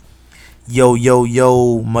Yo, yo,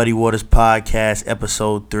 yo, Muddy Waters Podcast,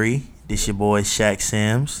 Episode 3. This your boy, Shaq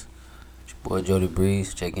Sims. It's your boy, Jody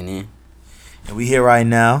Breeze, checking in. And we here right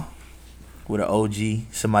now with an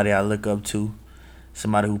OG, somebody I look up to,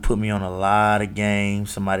 somebody who put me on a lot of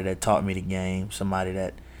games, somebody that taught me the game, somebody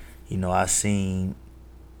that, I seen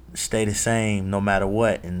stay the same no matter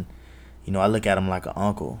what. And, I look at him like an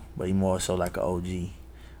uncle, but he more so like an OG.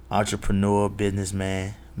 Entrepreneur,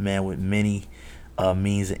 businessman, man with many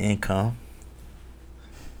means of income,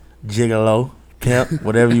 gigolo, pimp,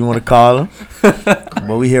 whatever you want to call him.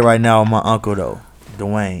 But we here right now with my uncle though,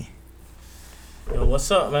 Dwayne. Yo,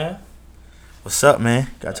 what's up, man? What's up, man?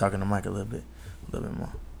 Got to talk in the mic a little bit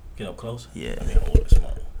more. Get up close. Yeah. Let me hold this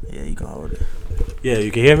mic. Yeah, you can hold it. Yeah,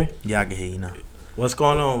 you can hear me? Yeah, I can hear you now. What's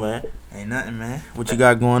going on, man? Ain't nothing, man. What you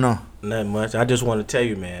got going on? Nothing much. I just want to tell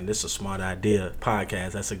you, man, this is a smart idea.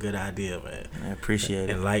 Podcast, that's a good idea, man. I appreciate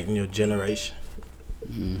it. Enlighten your generation.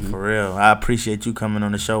 Mm-hmm. For real. I appreciate you coming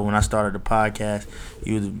on the show. When I started the podcast,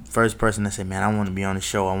 you were the first person that said, man, I want to be on the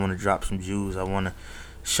show. I want to drop some jewels. I want to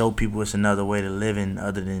show people it's another way to living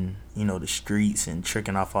other than, the streets and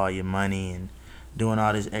tricking off all your money and doing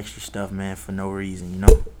all this extra stuff, man, for no reason,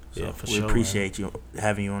 So Yeah, for we sure, appreciate you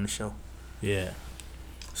having you on the show. Yeah.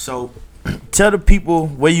 So tell the people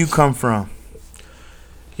where you come from.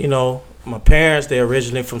 My parents, they're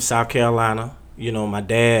originally from South Carolina. My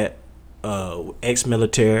dad,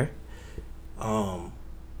 ex-military,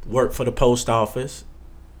 worked for the post office,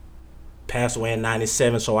 passed away in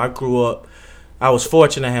 97. So I grew up, I was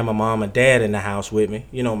fortunate to have my mom and dad in the house with me.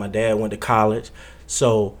 My dad went to college.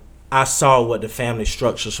 So I saw what the family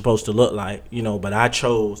structure is supposed to look like, but I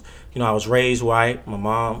chose, I was raised white. My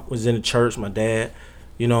mom was in the church, my dad,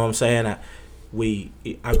 you know what I'm saying?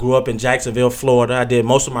 I grew up in Jacksonville, Florida. I did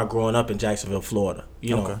most of my growing up in Jacksonville, Florida.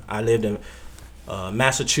 Okay. I lived in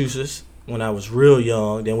Massachusetts when I was real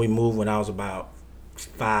young. Then we moved when I was about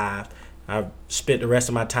 5. I spent the rest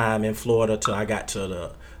of my time in Florida till I got to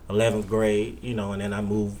the 11th grade, and then I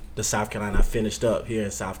moved to South Carolina. I finished up here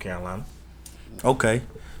in South Carolina. Okay.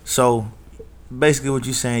 So basically what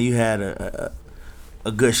you're saying, you had a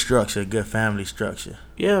good structure, a good family structure.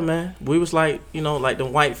 Yeah, man. We was like, like the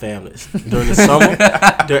white families during the summer.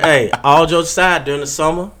 All jokes aside, during the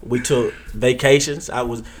summer, we took vacations. I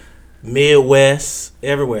was Midwest,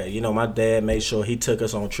 everywhere. My dad made sure he took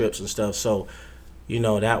us on trips and stuff. So,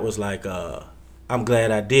 that was like, I'm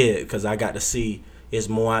glad I did because I got to see it's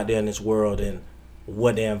more out there in this world and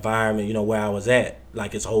what the environment, where I was at.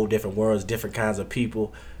 Like, it's a whole different worlds, different kinds of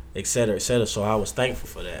people, et cetera, et cetera. So I was thankful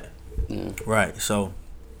for that. Yeah. Right. So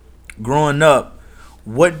growing up,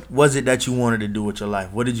 what was it that you wanted to do with your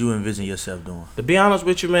life? What did you envision yourself doing? To be honest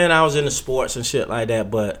with you, man, I was into sports and shit like that,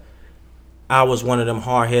 but I was one of them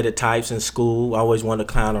hard-headed types in school. I always wanted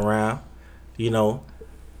to clown around,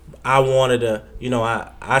 I wanted to,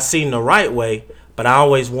 I seen the right way, but I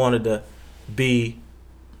always wanted to be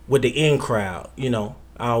with the in crowd, I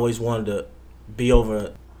always wanted to be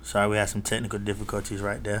over. Sorry, we had some technical difficulties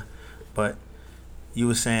right there. But you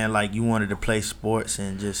were saying, like, you wanted to play sports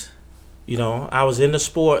and just... I was into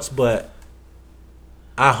sports, but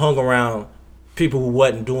I hung around people who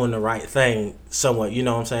wasn't doing the right thing somewhat, you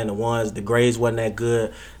know what I'm saying? The grades wasn't that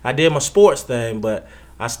good. I did my sports thing, but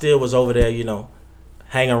I still was over there,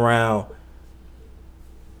 hanging around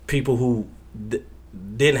people who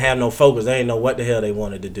didn't have no focus. They didn't know what the hell they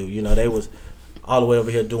wanted to do. They was all the way over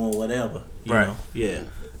here doing whatever, you know? Yeah.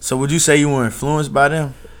 So would you say you were influenced by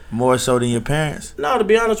them more so than your parents? No, to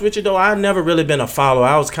be honest with you, though, I never really been a follower.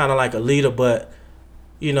 I was kind of like a leader, but,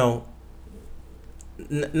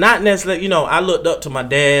 not necessarily, I looked up to my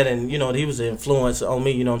dad and, he was an influence on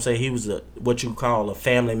me, what I'm saying? He was what you call a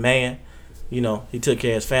family man. He took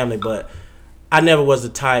care of his family, but I never was the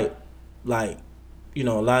type, like, a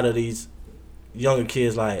lot of these younger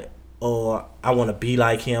kids, like, oh, I want to be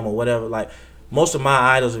like him or whatever. Like, most of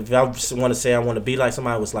my idols, if I want to say I want to be like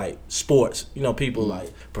somebody, was like sports, people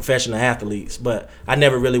like professional athletes. But I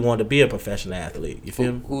never really wanted to be a professional athlete. You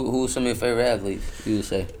feel me? Who some of your favorite athletes, you would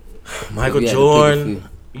say? Michael Jordan,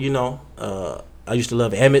 I used to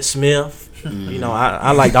love Emmitt Smith.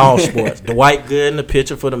 I liked all sports. Dwight Gooden, the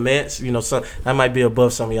pitcher for the Mets. So that might be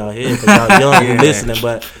above some of y'all heads because y'all young and listening.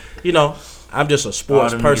 But, I'm just a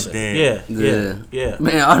sports person. Yeah.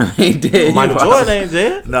 Man, all them ain't dead. Michael Jordan ain't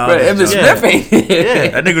dead. No, Bro, Emmitt Smith ain't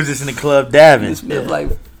dead. That nigga was just in the club dabbing. Smith like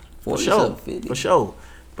 40 For sure.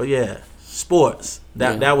 But yeah, sports.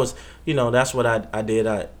 That was, that's what I did.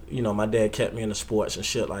 My dad kept me into sports and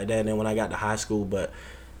shit like that. And then when I got to high school, but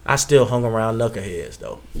I still hung around knuckleheads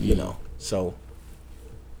though, So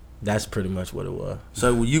that's pretty much what it was.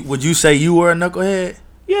 So would you say you were a knucklehead?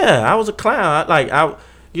 Yeah, I was a clown. I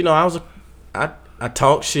was I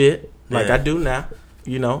talk shit like I do now,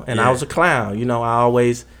 you know, and I was a clown. You know, I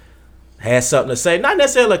always had something to say. Not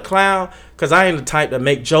necessarily a clown, because I ain't the type to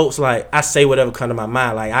make jokes. Like, I say whatever come to my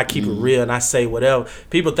mind. Like, I keep it real and I say whatever.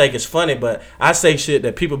 People think it's funny, but I say shit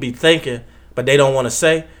that people be thinking, but they don't want to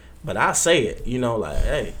say. But I say it, you know, like,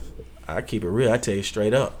 hey, I keep it real. I tell you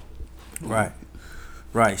straight up. Right.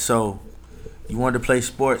 Right. So, you wanted to play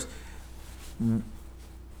sports.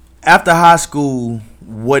 After high school,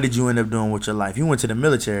 what did you end up doing with your life? You went to the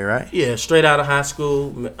military, right? Yeah, straight out of high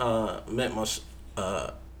school, met my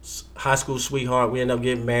high school sweetheart. We ended up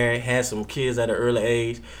getting married, had some kids at an early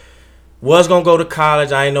age. Was going to go to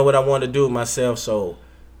college. I didn't know what I wanted to do with myself, so,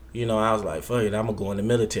 you know, I was like, fuck it, I'm going to go in the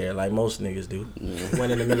military like most niggas do.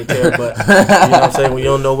 Went in the military, but, you know what I'm saying, when you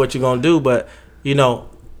don't know what you're going to do. But, you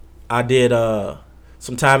know, I did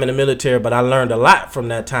some time in the military, but I learned a lot from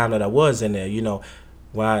that time that I was in there, you know.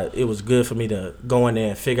 Why it was good for me to go in there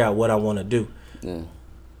and figure out what I want to do. Yeah.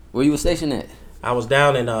 Where you were stationed at? I was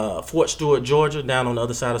down in Fort Stewart, Georgia, down on the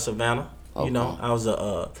other side of Savannah. Okay. You know, I was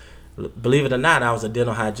believe it or not, I was a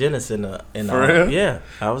dental hygienist For real? Yeah,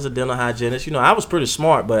 I was a dental hygienist. You know, I was pretty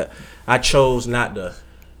smart, but I chose not to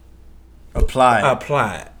apply it.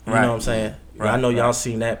 You Right. know what I'm saying? Right. I know y'all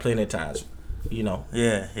seen that plenty of times. You know.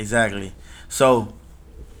 Yeah, exactly. So,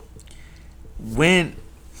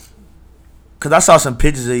 because I saw some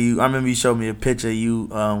pictures of you. I remember you showed me a picture of you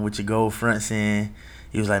with your gold front saying,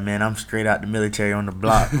 he was like, man, I'm straight out the military on the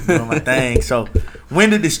block doing my thing. So,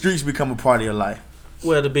 when did the streets become a part of your life?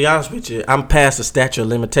 Well, to be honest with you, I'm past the statute of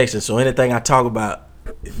limitations. So, anything I talk about,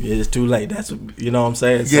 it's too late. That's, you know what I'm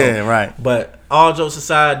saying? So, Yeah, right. But all jokes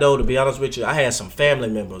aside, though, to be honest with you, I had some family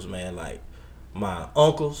members, man. Like, my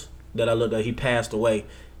uncles that I looked at, he passed away.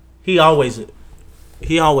 He always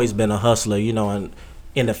been a hustler, you know, and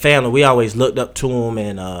in the family, we always looked up to him,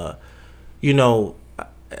 and you know,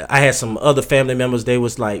 I had some other family members. They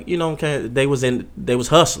was like, you know, they was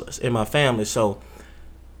hustlers in my family. So,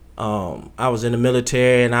 I was in the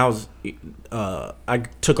military, and I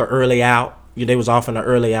took an early out. They was offering an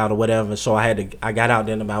early out or whatever. So I got out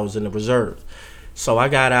then. I was in the reserves. So I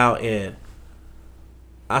got out, and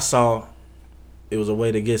I saw it was a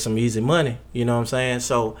way to get some easy money. You know what I'm saying?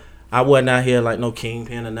 So I wasn't out here like no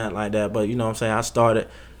kingpin or nothing like that, but you know what I'm saying, I started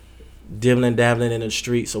dabbling in the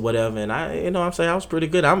streets or whatever, and I was pretty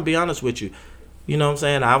good. I'm gonna be honest with you. You know what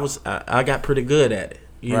I'm saying? I got pretty good at it.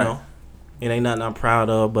 You Right. know? It ain't nothing I'm proud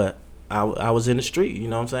of, but I was in the street, you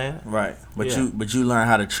know what I'm saying? Right. But Yeah. you learn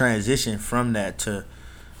how to transition from that to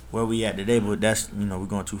where we at today, but that's, you know, we're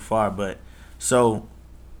going too far. But so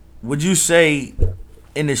would you say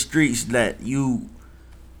in the streets that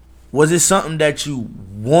was it something that you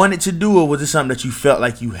wanted to do, or was it something that you felt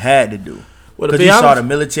like you had to do? Well, to Because be you saw honest, the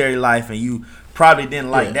military life and you probably didn't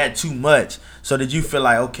like Yeah. that too much. So did you feel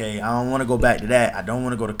like, okay, I don't want to go back to that. I don't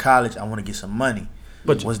want to go to college. I want to get some money.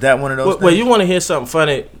 But Was that one of those well, things? you want to hear something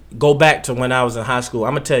funny? Go back to when I was in high school.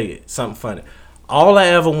 I'm gonna tell you something funny. All I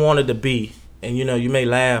ever wanted to be, and you know, you may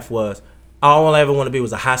laugh, was all I ever wanted to be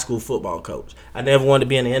was a high school football coach. I never wanted to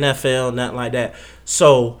be in the NFL, nothing like that.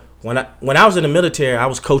 So when I was in the military, I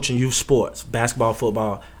was coaching youth sports, basketball,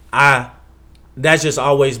 football. That's just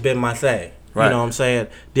always been my thing. Right. You know what I'm saying?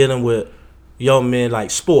 Dealing with young men,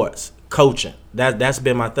 like sports, coaching. That's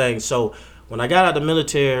been my thing. So when I got out of the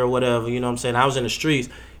military or whatever, you know what I'm saying, I was in the streets.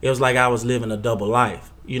 It was like I was living a double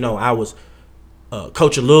life. You know, I was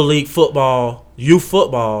coaching little league football, youth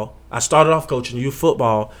football. I started off coaching youth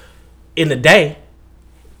football in the day,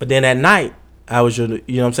 but then at night, I was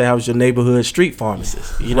your neighborhood street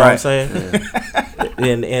pharmacist. You know what I'm saying?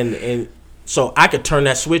 and so I could turn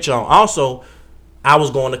that switch on. Also, I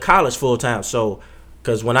was going to college full time. So,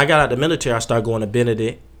 because when I got out of the military, I started going to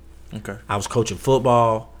Benedict. Okay. I was coaching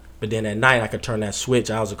football, but then at night I could turn that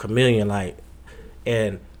switch. I was a chameleon,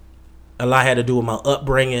 and a lot had to do with my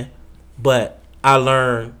upbringing. But I'm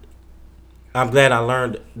glad I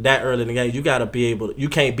learned that early in the game. You got to be able to, you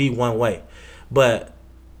can't be one way. But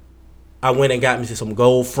I went and got me some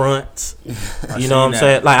gold fronts. You know what I'm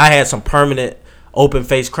saying? Like, I had some permanent open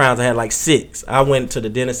face crowns. I had like 6. I went to the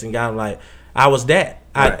dentist and got them. Like, I was that.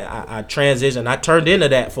 Right. I transitioned. I turned into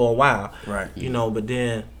that for a while. Right. You know, but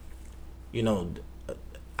then, you know,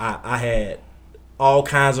 I had all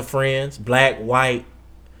kinds of friends, black, white,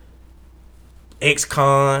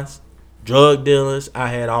 ex-cons, drug dealers. I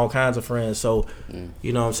had all kinds of friends. So,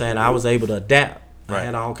 you know what I'm saying? I was able to adapt. Right. I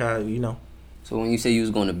had all kinds, you know. So when you say you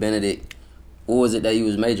was going to Benedict, what was it that you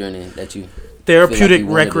was majoring in that you Therapeutic you wanted to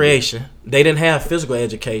do? recreation. They didn't have physical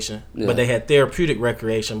education, Yeah. but they had therapeutic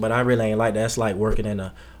recreation. But I really ain't like that. That's like working in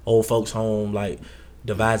a old folks home, like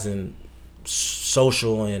devising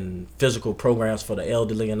social and physical programs for the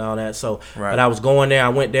elderly and all that. So, Right. but I was going there. I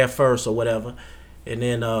went there first or whatever, and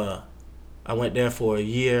then I went there for a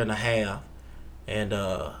year and a half, and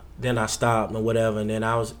then I stopped or whatever. And then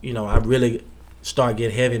I was, I really started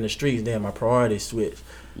getting heavy in the streets. Then my priorities switched,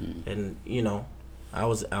 and I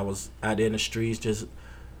was out there in the streets, just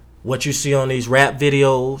what you see on these rap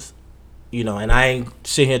videos, and I ain't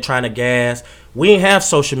sitting here trying to gas. We didn't have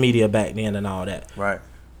social media back then and all that. Right.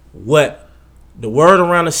 What the word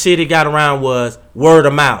around the city got around was word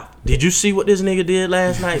of mouth. Did you see what this nigga did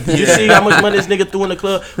last night? Did you see how much money this nigga threw in the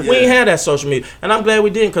club? We ain't had that social media. And I'm glad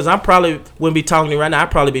we didn't, because I probably wouldn't be talking to you right now.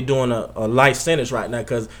 I'd probably be doing a life sentence right now,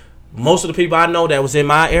 because most of the people I know that was in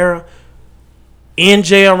my era in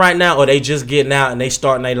jail right now, or they just getting out and they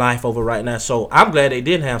starting their life over right now. So I'm glad they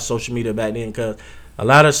didn't have social media back then, because a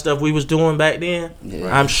lot of stuff we was doing back then,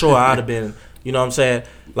 I'm sure I'd have been, you know what I'm saying?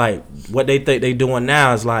 Like, what they think they doing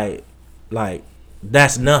now is like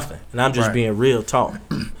that's nothing. And I'm just being real talk.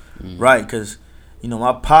 Right, because,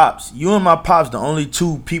 my pops, you and my pops, the only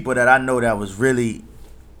two people that I know that was really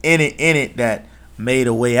in it that made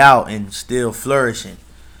a way out and still flourishing.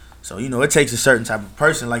 So, it takes a certain type of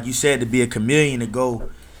person, like you said, to be a chameleon, to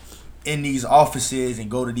go in these offices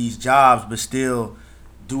and go to these jobs, but still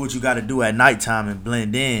do what you got to do at nighttime and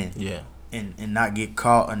blend in. Yeah. And not get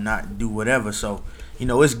caught or not do whatever. So,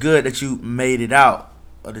 it's good that you made it out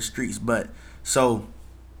of the streets. But, so,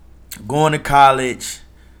 going to college,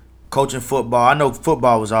 coaching football, I know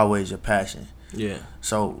football was always your passion. Yeah.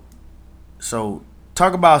 So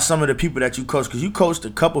talk about some of the people that you coached, because you coached a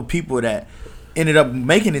couple people that ended up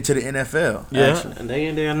making it to the NFL. Yeah, actually. and they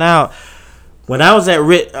in there now. When I was at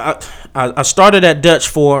I started at Dutch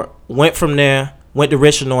Fork, went from there, went to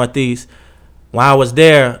Richard Northeast. While I was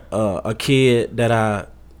there, a kid that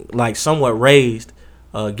I somewhat raised,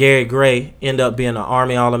 Gary Gray, ended up being an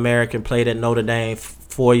Army All-American, played at Notre Dame,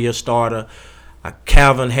 4-year starter.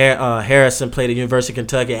 Calvin Harrison played at University of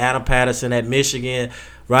Kentucky, Adam Patterson at Michigan,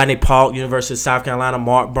 Rodney Paulk, University of South Carolina,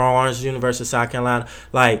 Mark Barnes, University of South Carolina.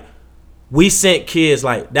 We sent kids,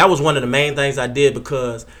 that was one of the main things I did,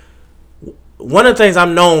 because one of the things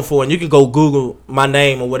I'm known for, and you can go Google my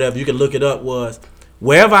name or whatever, you can look it up, was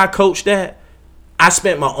wherever I coached at, I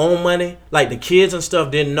spent my own money. The kids and stuff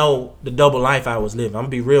didn't know the double life I was living. I'm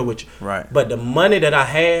going to be real with you. Right. But the money that I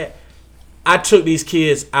had, I took these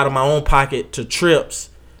kids out of my own pocket to trips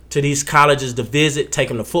to these colleges to visit, take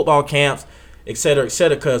them to football camps, et cetera,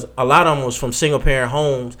 because a lot of them was from single-parent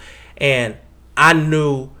homes. And I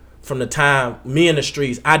knew from the time, me in the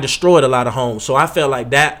streets, I destroyed a lot of homes. So I felt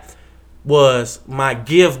like that was my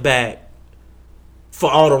give back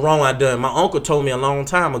for all the wrong I done. My uncle told me a long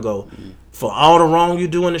time ago, for all the wrong you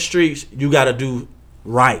do in the streets, you got to do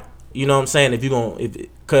right. You know what I'm saying?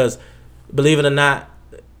 Because believe it or not,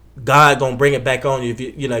 God gonna bring it back on you. If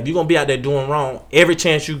you're gonna be out there doing wrong, every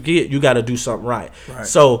chance you get, you got to do something right.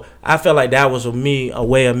 So I felt like that was a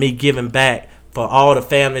way of me giving back for all the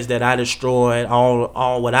families that I destroyed,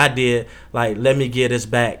 all what I did. Let me give this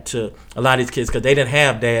back to a lot of these kids, because they didn't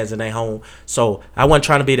have dads in their home. So I wasn't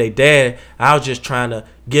trying to be their dad. I was just trying to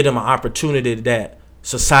give them an opportunity that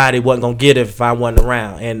society wasn't gonna get if I wasn't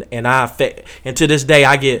around. And to this day,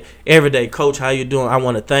 I get every day, Coach, how you doing? I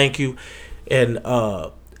want to thank you. And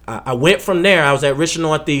I went from there. I was at Richard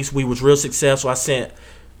Northeast. We was real successful. I sent,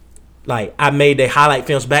 I made their highlight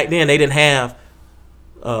films. Back then, they didn't have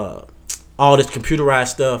all this computerized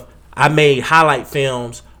stuff. I made highlight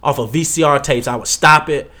films off of VCR tapes. I would stop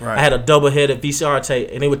it. Right. I had a double-headed VCR tape,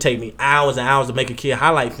 and it would take me hours and hours to make a kid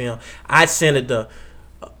highlight film. I sent it to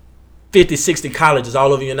 50, 60 colleges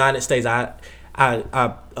all over the United States. I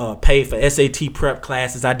paid for SAT prep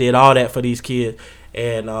classes. I did all that for these kids.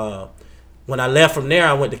 And when I left from there,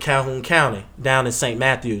 I went to Calhoun County down in St.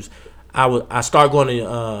 Matthews. I started going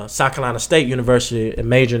to South Carolina State University and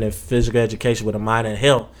majoring in physical education with a minor in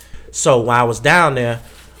health. So while I was down there,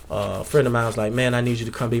 a friend of mine was like, man, I need you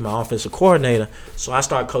to come be my offensive coordinator. So I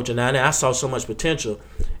started coaching down there. I saw so much potential.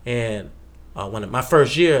 And my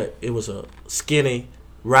first year, it was a skinny,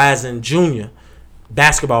 rising junior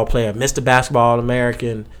basketball player, Mr. Basketball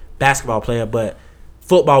All-American basketball player, but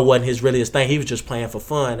football wasn't his thing. He was just playing for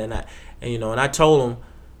fun. And I told him,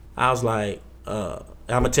 I was like, I'm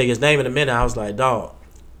gonna tell you his name in a minute. I was like, dog,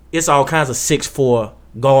 it's all kinds of 6'4"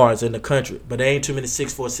 guards in the country, but there ain't too many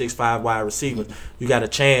 6'4", 6'5" wide receivers. You got a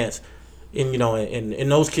chance.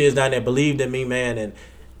 And those kids down there believed in me, man. And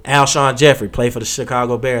Alshon Jeffrey played for the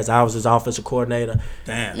Chicago Bears. I was his offensive coordinator.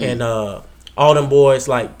 Damn. And all them boys,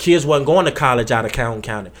 kids wasn't going to college out of Calhoun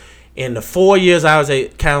County. In the 4 years I was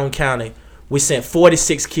at Calhoun County, we sent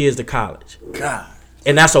 46 kids to college. God.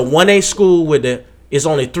 And that's a 1A school with the it's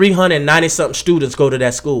only 390 something students go to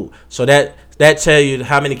that school. So that tell you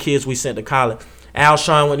how many kids we sent to college.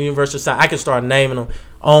 Alshon went to University of South. I can start naming them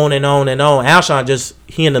on and on and on. Alshon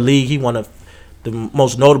he in the league. He one of the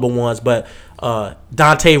most notable ones. But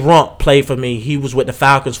Dante Rump played for me. He was with the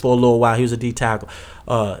Falcons for a little while. He was a D tackle.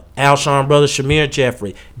 Alshon brother Shamir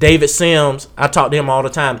Jeffrey, David Sims. I talk to him all the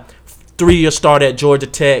time. 3-year start at Georgia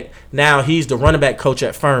Tech. Now he's the running back coach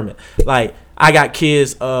at Furman. Like, I got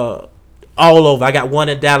kids all over. I got one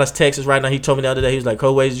in Dallas, Texas right now. He told me the other day, he was like,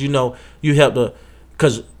 Coach Ways, you helped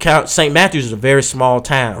because St. Matthews is a very small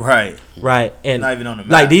town. Right. And not even on the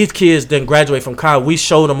map. Like, these kids didn't graduate from college. We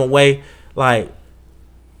showed them a way, like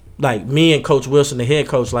me and Coach Wilson, the head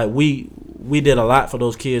coach, like we did a lot for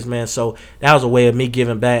those kids, man. So that was a way of me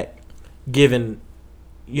giving back,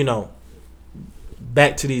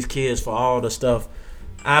 back to these kids for all the stuff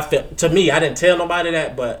I felt. To me, I didn't tell nobody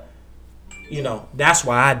that, but that's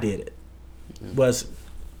why I did it. Was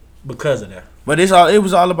because of that. But it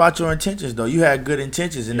was all about your intentions, though. You had good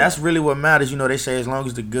intentions, and that's really what matters. They say as long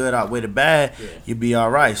as the good outweigh the bad, you'll be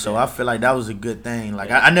all right. So I feel like that was a good thing.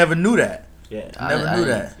 Like I never knew that. Yeah, I never knew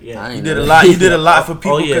that. Yeah, you did a lot. You did a lot for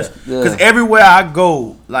people because everywhere I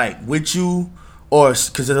go, like with you, or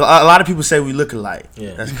because a lot of people say we look alike.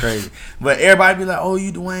 Yeah, that's crazy. But everybody be like, "Oh,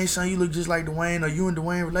 you Dwayne's son? You look just like Dwayne. Or you and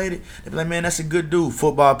Dwayne related?" They be like, "Man, that's a good dude."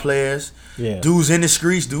 Football players, dudes in the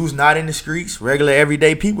streets, dudes not in the streets, regular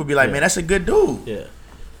everyday people be like, "Man, that's a good dude." Yeah,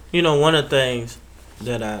 one of the things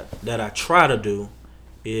that I try to do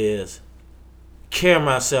is carry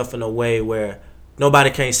myself in a way where nobody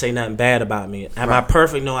can't say nothing bad about me. Am I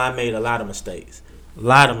perfect? No, I made a lot of mistakes.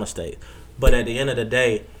 But at the end of the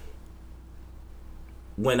day,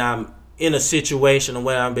 when I'm in a situation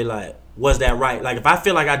where I'm be like, was that right? Like, if I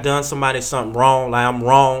feel like I done somebody something wrong, like I'm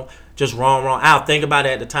wrong, just wrong, I'll think about it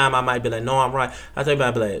at the time. I might be like, no, I'm right. I think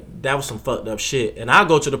about it, be like, that was some fucked up shit. And I'll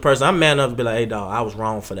go to the person, I'm man enough to be like, hey, dog, I was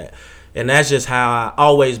wrong for that. And that's just how I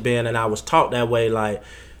always been, and I was taught that way, like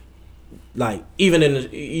even in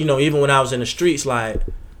the, even when I was in the streets, like,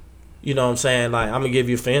 what I'm saying, like, I'm gonna give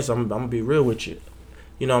you a fence, I'm gonna be real with you.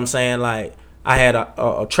 What I'm saying, like, I had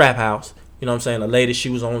a trap house, what I'm saying, a lady, she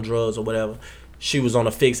was on drugs or whatever, she was on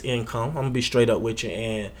a fixed income, I'm gonna be straight up with you,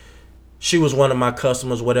 and she was one of my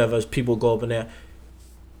customers, whatever, as people go up in there.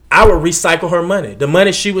 I would recycle her money. The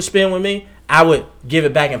money she would spend with me, I would give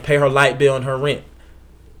it back and pay her light bill and her rent.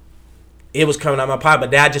 It was coming out of my pocket,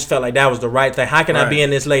 but I just felt like that was the right thing. How can I be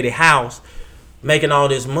in this lady's house making all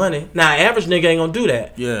this money? Now, average nigga ain't gonna do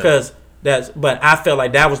that. Yeah. But I felt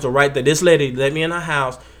like that was the right thing. This lady let me in her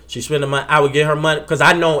house. She spent the money. I would get her money because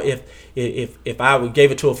I know if I would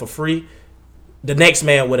gave it to her for free, the next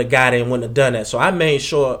man would have got it and wouldn't have done that. So I made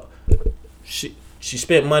sure she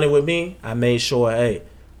spent money with me. I made sure, hey,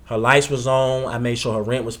 her lights was on. I made sure her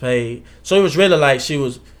rent was paid. So it was really like she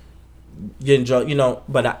was getting drunk,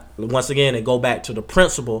 but once again, it go back to the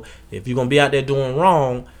principle. If you're gonna be out there doing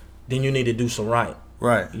wrong, then you need to do some right.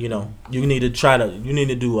 You need to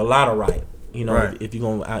do a lot of right. If you're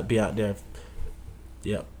gonna be out there.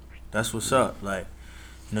 Yeah, that's what's up. Like,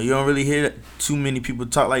 you don't really hear too many people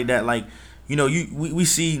talk like that. Like, we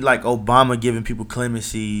see like Obama giving people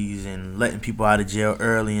clemencies and letting people out of jail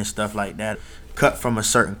early and stuff like that, cut from a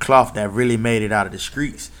certain cloth that really made it out of the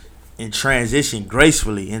streets and transition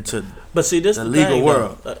gracefully into the legal thing,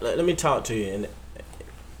 world. Let me talk to you. And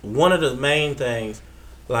one of the main things,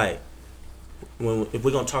 like, if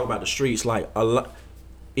we're gonna talk about the streets, like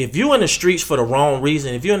if you're in the streets for the wrong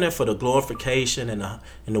reason, if you're in there for the glorification and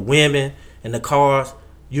the women and the cars,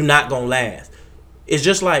 you're not gonna last. It's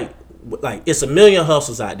just like it's a million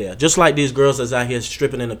hustles out there, just like these girls that's out here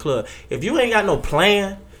stripping in the club. If you ain't got no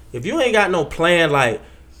plan, like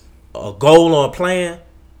a goal or a plan,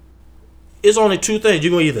 it's only two things. You're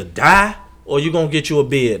going to either die or you're going to get you a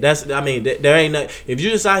bid. There ain't no, if you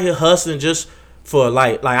just out here hustling just for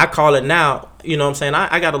like I call it now, what I'm saying?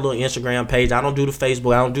 I got a little Instagram page. I don't do the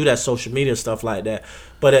Facebook. I don't do that social media stuff like that.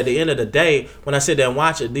 But at the end of the day, when I sit there and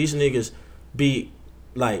watch it, these niggas be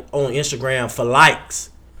like on Instagram for likes.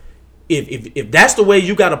 If that's the way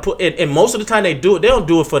you got to put it, and most of the time they don't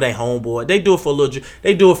do it for their homeboy. They do it for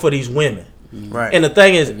they do it for these women. Right. And the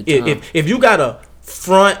thing is, if you got to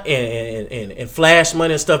front and flash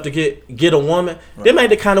money and stuff to get a woman, them ain't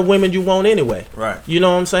the kind of women you want anyway. Right. You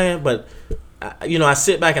know what I'm saying? But I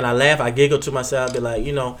sit back and I laugh, I giggle to myself, I be like,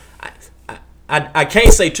 I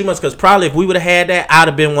can't say too much because probably if we would have had that, I'd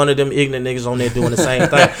have been one of them ignorant niggas on there doing the same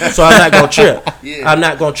thing. So I'm not gonna trip. I'm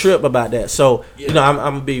not gonna trip about that. So I'm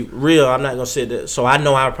gonna be real. I'm not gonna sit there. So I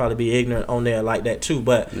know I'll probably be ignorant on there like that too.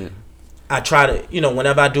 But I try to,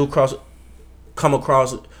 whenever I do come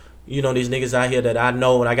across you know, these niggas out here that I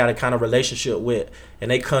know and I got a kind of relationship with, and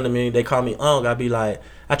they come to me, they call me Unc, I be like,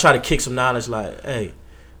 I try to kick some knowledge like, hey,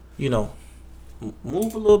 you know,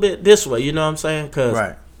 move a little bit this way, you know what I'm saying? Cause,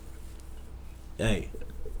 Right. hey,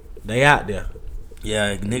 they out there.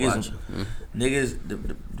 Yeah, niggas,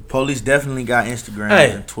 the police definitely got Instagrams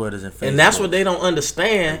Hey, and Twitters and Facebook. And that's what they don't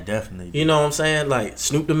understand. They definitely do. You know what I'm saying? Like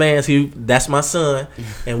Snoop the Man's, that's my son,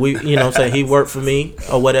 and we, you know what I'm saying, he worked for me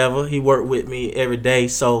or whatever. He worked with me every day,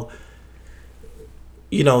 so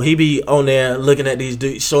you know he be on there looking at these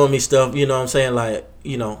dudes, showing me stuff. You know what I'm saying? Like,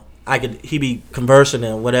 you know, he be conversing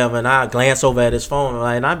and whatever, and I glance over at his phone,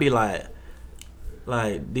 and I be like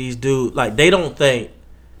these dudes, like they don't think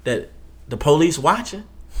that the police watching.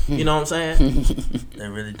 You know what I'm saying? They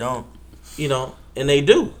really don't. You know, and they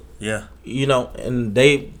do. Yeah. You know, and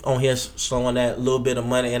they on here showing that little bit of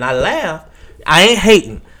money, and I laugh. I ain't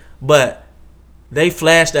hating, but they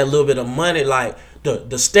flash that little bit of money. Like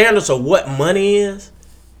the standards of what money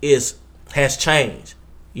has changed.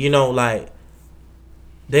 You know, like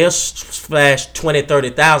they'll flash 20,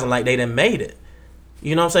 30,000 like they done made it.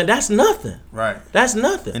 You know what I'm saying? That's nothing. Right. That's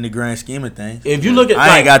nothing. In the grand scheme of things. If you look at,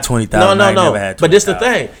 I ain't got 20,000. No. I ain't never had 20,000. But this the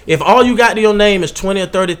thing. If all you got to your name is 20 or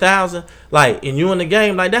 30,000, like, and you in the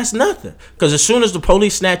game, like that's nothing. Because as soon as the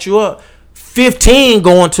police snatch you up, 15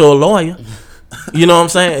 going to a lawyer. You know what I'm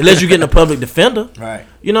saying? Unless you get in a public defender. Right.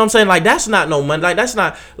 You know what I'm saying? Like that's not no money. Like that's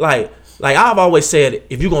not like I've always said,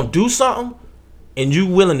 if you're gonna do something and you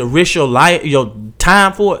willing to risk your life, your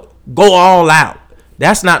time for it, go all out.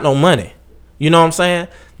 That's not no money. You know what I'm saying?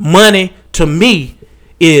 Money to me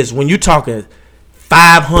is when you talking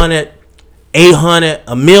 500, 800,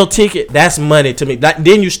 a meal ticket. That's money to me.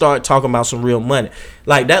 Then you start talking about some real money.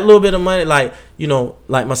 Like that little bit of money, like, you know,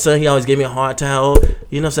 like my son, he always gave me a hard time. Oh,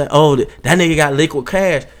 you know what I'm saying? Oh, that nigga got liquid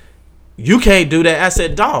cash. You can't do that. I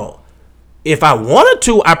said, dog, if I wanted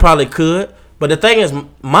to, I probably could. But the thing is,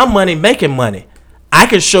 my money making money. I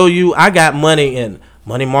can show you I got money in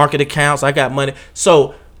money market accounts. I got money.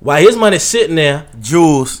 So while his money's sitting there,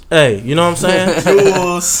 Jules. hey, you know what I'm saying?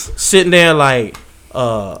 Jules. Sitting there like,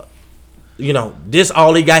 you know, this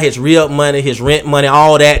all he got, his real money, his rent money,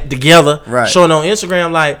 all that together, Right. showing on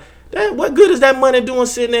Instagram. Like, what good is that money doing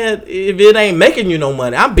sitting there if it ain't making you no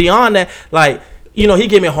money? I'm beyond that. Like, you know, he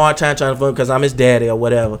give me a hard time trying to fund because I'm his daddy or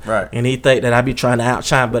whatever. Right. And he think that I be trying to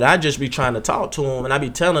outshine, but I just be trying to talk to him, and I be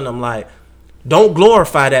telling him like, don't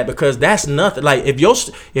glorify that because that's nothing. Like if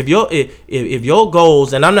your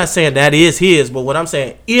goals, and I'm not saying that is his, but what I'm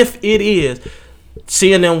saying, if it is,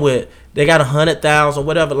 seeing them with they got 100,000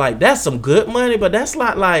 whatever, like that's some good money, but that's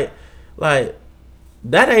not like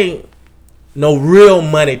that ain't no real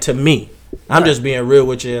money to me. I'm just being real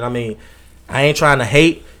with you. And I mean, I ain't trying to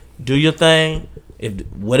hate. Do your thing. If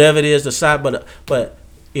whatever it is, decide. But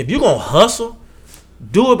if you gonna hustle,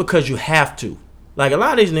 do it because you have to. Like a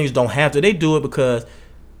lot of these niggas don't have to. They do it because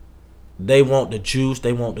they want the juice,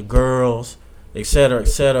 they want the girls, etc.,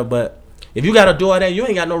 etc. But if you gotta do all that, you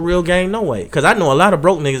ain't got no real game, no way. Cause I know a lot of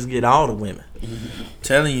broke niggas get all the women.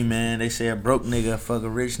 Telling you, man, they say a broke nigga fuck a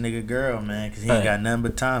rich nigga girl, man, because he ain't got nothing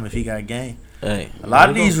but time if he got game. Hey, a lot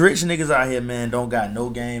of these rich niggas out here, man, don't got no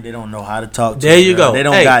game. They don't know how to talk to there you girl. go. They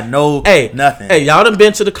don't got nothing. Hey, y'all done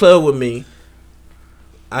been to the club with me.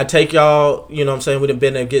 I take y'all, you know what I'm saying, we done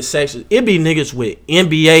been there get sections. It be niggas with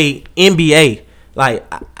NBA. Like,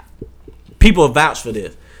 people vouch for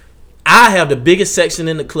this. I have the biggest section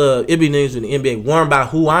in the club. It be niggas with the NBA worrying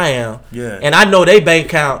about who I am. Yeah. And I know they bank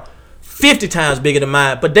account 50 times bigger than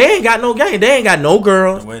mine, but they ain't got no game. They ain't got no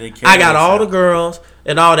girls. I got all the girls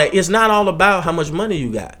and all that. It's not all about how much money you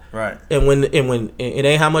got. Right. And when it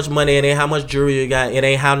ain't how much money, it ain't how much jewelry you got, it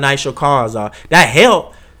ain't how nice your cars are. That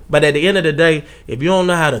help. But at the end of the day, if you don't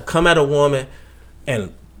know how to come at a woman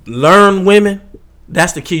and learn women,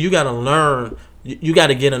 that's the key. You got to learn. You got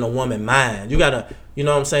to get in a woman's mind. You got to, you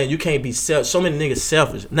know what I'm saying? You can't be so many niggas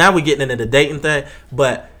selfish. Now we getting into the dating thing,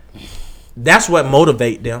 but that's what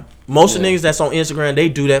motivate them. Most of the niggas that's on Instagram, they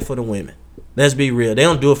do that for the women. Let's be real. They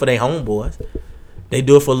don't do it for their homeboys. They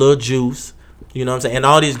do it for a little juice. You know what I'm saying? And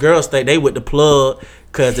all these girls think they with the plug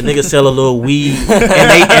because the nigga sell a little weed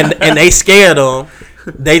and they scared them.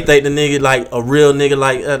 They think the nigga like a real nigga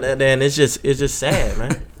like, and it's just sad,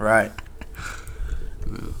 man. Right.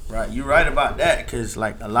 Right. You right about that, cause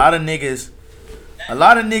like a lot of niggas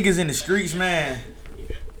in the streets, man.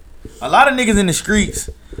 A lot of niggas in the streets,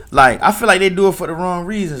 like I feel like they do it for the wrong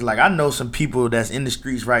reasons. Like I know some people that's in the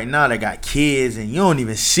streets right now that got kids and you don't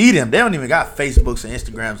even see them. They don't even got Facebooks and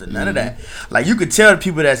Instagrams and none of that. Like you could tell the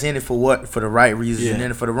people that's in it for the right reasons and in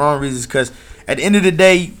it for the wrong reasons. Cause at the end of the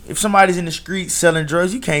day, if somebody's in the streets selling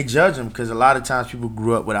drugs, you can't judge them because a lot of times people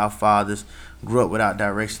grew up without fathers, grew up without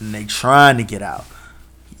direction, and they trying to get out.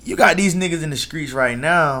 You got these niggas in the streets right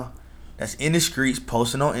now that's in the streets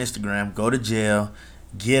posting on Instagram, go to jail,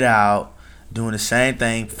 get out, doing the same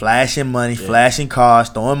thing, flashing money, flashing cars,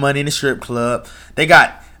 throwing money in the strip club. They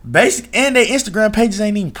got basic, and their Instagram pages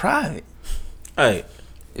ain't even private. Hey,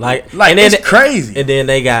 like and it's crazy. And then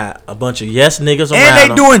they got a bunch of yes niggas around and they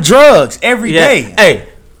them. doing drugs every day. Hey,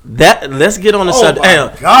 let's get on the subject.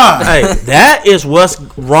 My God. Hey, that is what's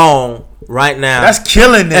wrong right now. That's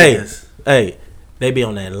killing niggas. Hey, they be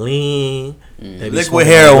on that lean. They be liquid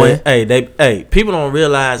heroin. Hey, people don't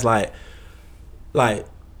realize like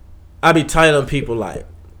I be telling people like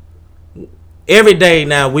every day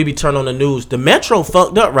now we be turning on the news. The metro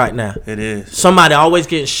fucked up right now. It is. Somebody always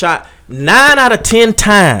getting shot. 9 out of 10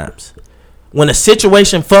 times when a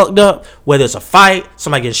situation fucked up, whether it's a fight,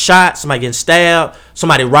 somebody getting shot, somebody getting stabbed,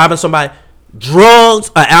 somebody robbing somebody, drugs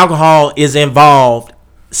or alcohol is involved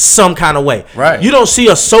some kind of way. Right. You don't see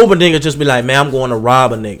a sober nigga just be like, man, I'm going to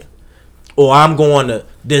rob a nigga. Or I'm going to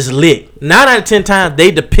this lick. 9 out of 10 times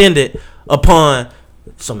they depended upon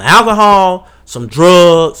some alcohol, some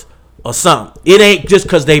drugs, or something. It ain't just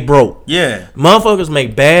because they broke. Yeah. Motherfuckers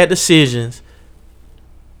make bad decisions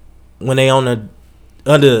when they under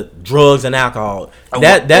drugs and alcohol.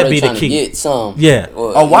 That be the key. Get some. Yeah.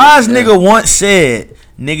 A wise nigga once said,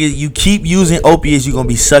 nigga, you keep using opiates, you gonna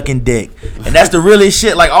be sucking dick. And that's the realest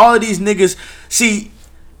shit. Like, all of these niggas, see,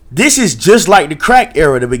 this is just like the crack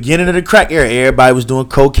era, the beginning of the crack era. Everybody was doing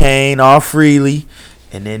cocaine all freely.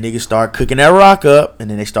 And then niggas start cooking that rock up, and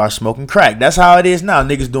then they start smoking crack. That's how it is now.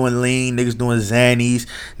 Niggas doing lean, niggas doing Xannies,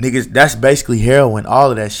 niggas. That's basically heroin.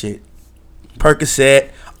 All of that shit, Percocet,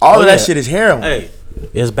 all of that shit is heroin. Hey,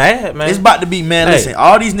 it's bad, man. It's about to be, man. Hey. Listen,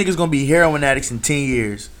 all these niggas gonna be heroin addicts in 10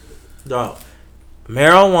 years. Dog,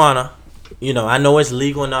 marijuana. You know, I know it's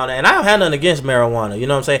legal and all that, and I don't have nothing against marijuana. You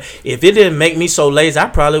know what I'm saying? If it didn't make me so lazy, I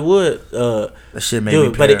probably would. That shit made do me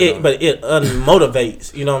it. But paranoid. it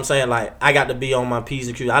motivates. You know what I'm saying? Like, I got to be on my P's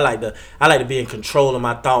and Q's. I like to be in control of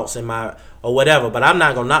my thoughts and my or whatever. But I'm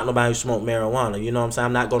not gonna knock nobody who smoke marijuana. You know what I'm saying?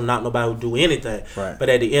 I'm not gonna knock nobody who do anything. Right. But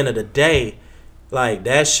at the end of the day, like,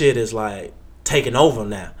 that shit is like taking over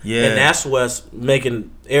now. Yeah. And that's what's making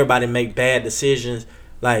everybody make bad decisions.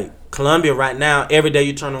 Like Columbia right now, every day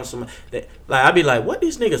you turn on some. Like, I be like, what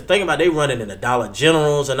these niggas thinking about? They running in the Dollar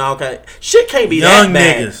Generals and all kind. Shit can't be Young that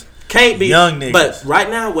bad. niggas. Can't be Young niggas. But right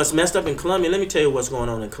now, what's messed up in Columbia? Let me tell you what's going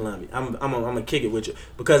on in Columbia. I'm gonna kick it with you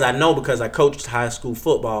because I coached high school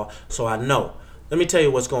football, so I know. Let me tell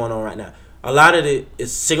you what's going on right now. A lot of it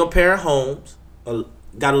is single parent homes.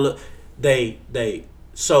 Gotta look.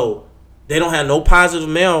 So they don't have no positive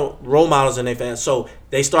male role models in their family, so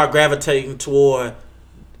they start gravitating toward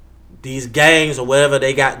these gangs or whatever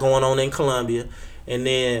they got going on in Columbia, and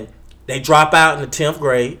then they drop out in the 10th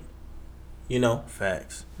grade. You know,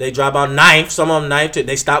 Facts. They drop out 9th. Some of them 9th.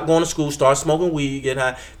 They stop going to school, start smoking weed, get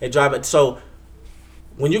high. They drop it. So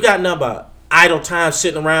when you got nothing but idle time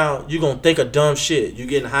sitting around, you gonna think of dumb shit. You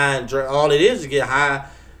getting high and drink. All it is get high,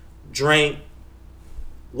 drink.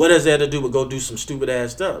 What does that to do with go do some stupid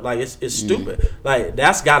ass stuff? Like, it's stupid. Like,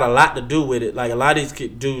 that's got a lot to do with it. Like, a lot of these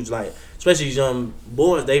dudes, like, especially these young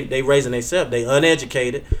boys, they raising themselves. They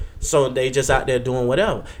uneducated, so they just out there doing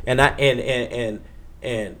whatever. And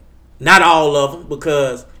not all of them,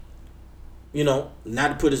 because, you know, not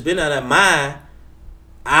to put his business out of mine.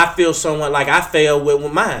 I feel somewhat like I failed with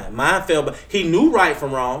mine. Mine failed, but he knew right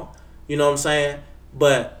from wrong. You know what I'm saying?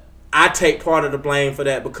 But I take part of the blame for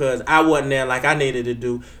that because I wasn't there like I needed to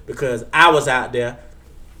do, because I was out there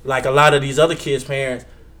like a lot of these other kids' parents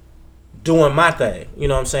doing my thing. You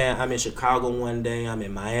know what I'm saying? I'm in Chicago one day, I'm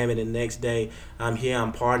in Miami the next day, I'm here,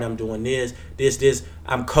 I'm partying, I'm doing this.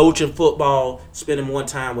 I'm coaching football, spending more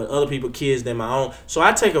time with other people's kids than my own. So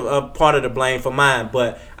I take a part of the blame for mine,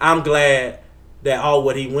 but I'm glad that all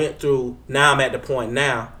what he went through, now I'm at the point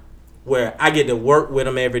now where I get to work with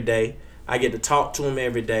him every day. I get to talk to him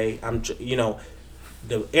every day.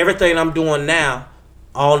 Everything I'm doing now,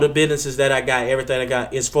 all the businesses that I got, everything I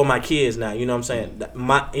got is for my kids now. You know what I'm saying?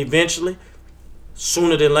 Eventually,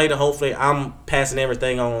 sooner than later, hopefully, I'm passing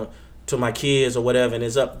everything on to my kids or whatever, and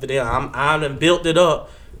it's up to them. I done built it up.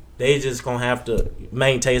 They just gonna have to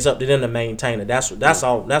maintain. It's up to them to maintain it. That's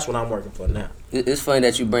all. That's what I'm working for now. It's funny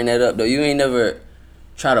that you bring that up though. You ain't never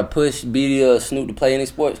try to push BD or Snoop to play any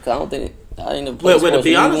sports, cause I don't think. I ain't never played sports. To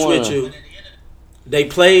be honest with you, they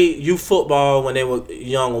played youth football when they were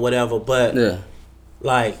young or whatever, but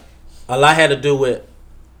like a lot had to do with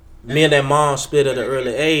me and their mom split at an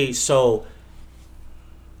early age, so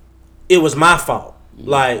it was my fault.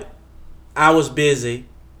 Like, I was busy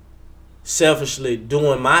selfishly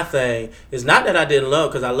doing my thing. It's not that I didn't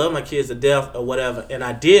love, because I love my kids to death or whatever, and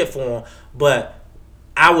I did for them, but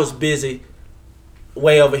I was busy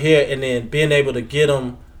way over here, and then being able to get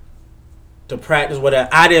them to practice whatever.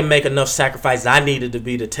 I didn't make enough sacrifices I needed to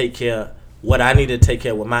be to take care of what I needed to take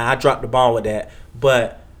care of with mine. I dropped the ball with that,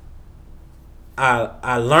 but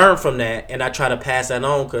I learned from that, and I try to pass that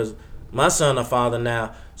on, because my son a father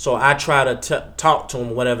now, so I try to talk to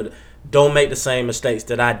him, whatever. Don't make the same mistakes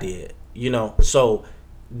that I did, So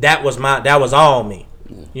that was all me,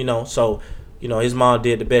 So his mom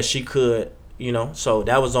did the best she could, So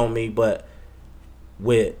that was on me. But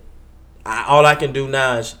all I can do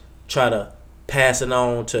now is try to pass it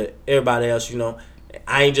on to everybody else.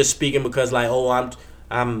 I ain't just speaking because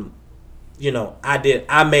I'm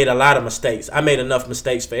I made a lot of mistakes. I made enough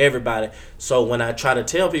mistakes for everybody. So when I try to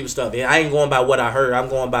tell people stuff, I ain't going by what I heard. I'm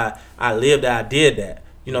going by I lived that, I did that.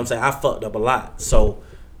 You know what I'm saying? I fucked up a lot. So,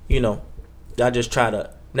 I just try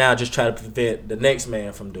to prevent the next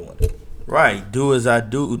man from doing it. Right. Do as I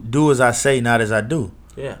do. Do as I say, not as I do.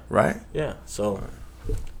 Yeah. Right? Yeah. So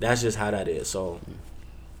that's just how that is. So,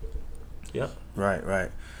 yep.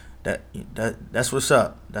 Right. That's what's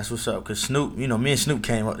up. That's what's up. Because Snoop, me and Snoop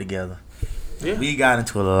came up together. Yeah. We got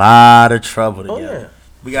into a lot of trouble together. Oh, yeah.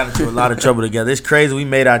 We got into a lot of trouble together. It's crazy. We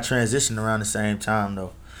made our transition around the same time,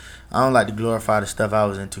 though. I don't like to glorify the stuff I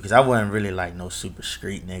was into, because I wasn't really like no super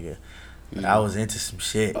street nigga. But I was into some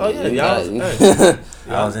shit. Oh, yeah. I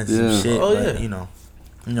was into some shit. Oh, but,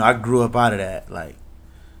 yeah. I grew up out of that.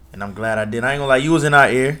 And I'm glad I did. I ain't gonna lie, you was in our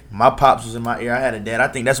ear. My pops was in my ear. I had a dad. I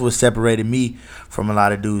think that's what separated me from a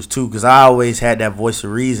lot of dudes, too, because I always had that voice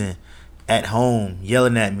of reason at home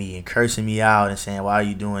yelling at me and cursing me out and saying, why are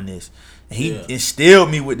you doing this? And he instilled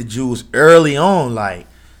me with the Jews early on,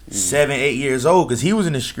 7, 8 years old, because he was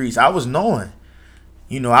in the streets. I was knowing.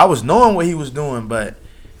 I was knowing what he was doing, but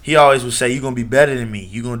he always would say, you're going to be better than me.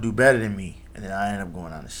 You're going to do better than me. And then I ended up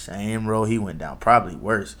going on the same road he went down, probably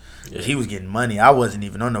worse. Yeah. He was getting money. I wasn't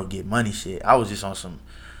even on no get money shit. I was just on some,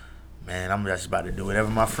 man, I'm just about to do whatever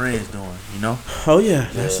my friend's doing, Oh, yeah.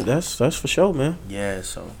 That's for sure, man. Yeah,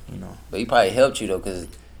 so, But he probably helped you, though, because,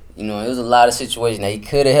 it was a lot of situations that he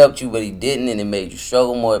could have helped you, but he didn't, and it made you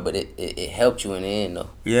struggle more, but it helped you in the end, though.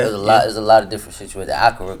 Yeah. There's a lot of different situations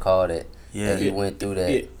that I can recall that he went through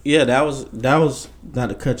that. Yeah, that was, not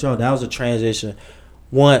to cut you off, that was a transition.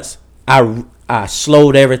 Once I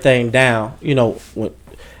slowed everything down,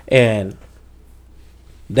 and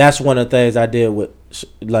that's one of the things I did with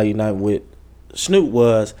Snoop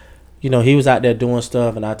was, he was out there doing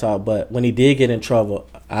stuff, and I talked, but when he did get in trouble,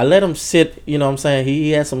 I let him sit, what I'm saying?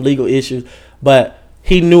 He had some legal issues, but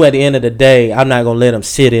he knew at the end of the day, I'm not going to let him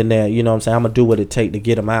sit in there, what I'm saying? I'm going to do what it take to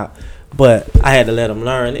get him out. But I had to let him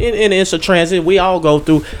learn. And it's a transition. We all go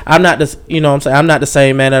through. I'm not the, what I'm saying? I'm not the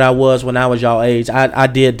same man that I was when I was y'all age. I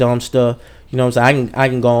did dumb stuff. What I'm saying? I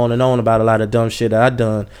can go on and on about a lot of dumb shit that I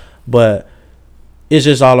done. But it's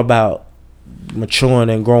just all about maturing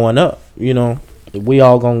and growing up, We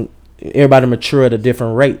all everybody mature at a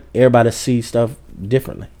different rate. Everybody sees stuff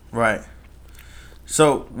differently. Right.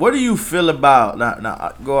 So, what do you feel about?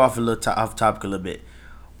 Now go off off topic a little bit.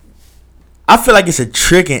 I feel like it's a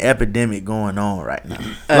tricking epidemic going on right now.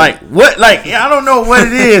 I don't know what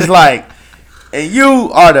it is. And you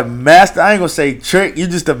are the master. I ain't gonna say trick. You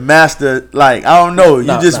just the master. I don't know. You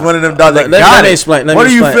one of them dogs that got it. What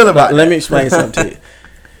do you feel about? Let me explain something to you.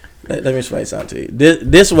 Let me explain something to you.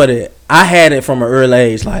 This what it. I had it from an early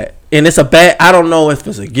age. And it's a bad. I don't know if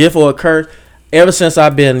it's a gift or a curse. Ever since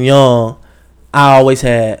I've been young, I always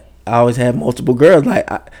had multiple girls.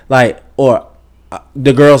 The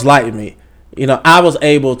girls liked me. I was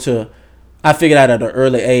able to. I figured out at an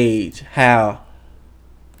early age how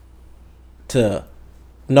to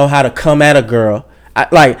know how to come at a girl.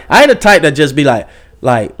 I ain't the type that just be like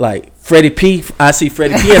Freddie P. I see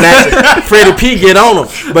Freddie P. and Freddie P. get on him,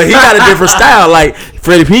 but he got a different style.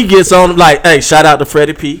 Freddie P. gets on him. Hey, shout out to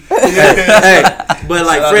Freddie P. hey,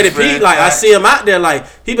 but Freddie P. I see him out there.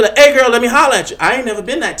 He be like, hey girl, let me holler at you. I ain't never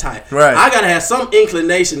been that type. Right. I gotta have some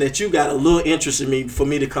inclination that you got a little interest in me for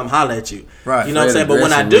me to come holler at you. Right. You know what I'm saying? But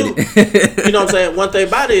when I do, you know what I'm saying. One thing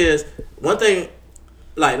about it is my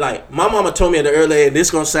mama told me at the early age. This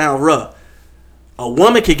gonna sound rough. A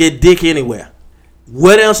woman can get dick anywhere.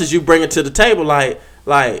 What else is you bringing to the table?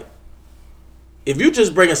 If you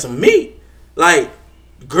just bringing some meat,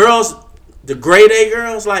 girls, the grade A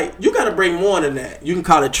girls, you got to bring more than that. You can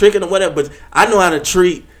call it tricking or whatever, but I know how to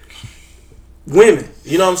treat women.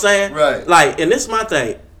 You know what I'm saying? Right. And this is my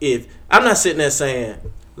thing. If I'm not sitting there saying,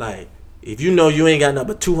 if you know you ain't got nothing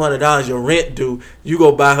but $200 your rent due, you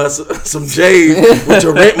go buy her some J's with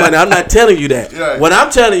your rent money. I'm not telling you that. Right. What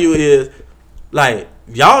I'm telling you is, like,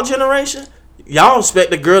 y'all generation, y'all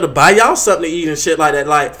expect a girl to buy y'all something to eat and shit like that.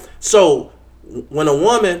 Like, so when a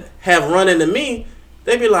woman have run into me,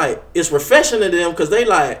 they be like, it's refreshing to them because they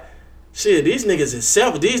like, shit, these niggas is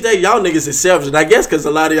selfish. These days, y'all niggas is selfish. And I guess because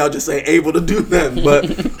a lot of y'all just ain't able to do nothing.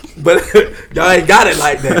 But y'all ain't got it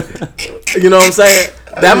like that. You know what I'm saying?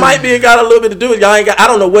 That might be got a little bit to do with y'all ain't got. I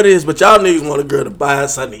don't know what it is, but y'all niggas want a girl to buy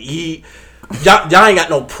something to eat. Y'all ain't got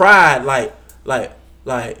no pride. Like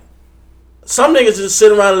some niggas just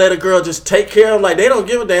sit around and let a girl just take care of them. Like they don't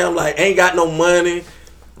give a damn. Like ain't got no money,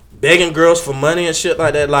 begging girls for money and shit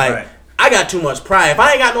like that. Like right. I got too much pride. If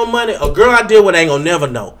I ain't got no money, a girl I deal with ain't gonna never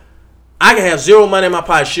know. I can have zero money in my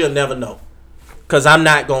pocket, she'll never know. Cause I'm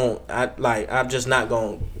just not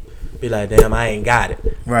gonna be like, damn, I ain't got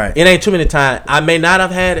it. Right. It ain't too many times. I may not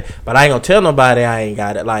have had it, but I ain't gonna tell nobody I ain't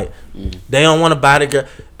got it. Like, they don't want to buy the girl.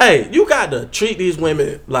 Hey, you got to treat these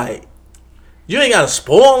women like, you ain't got to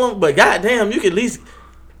spoil them, but goddamn, you can at least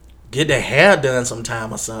get their hair done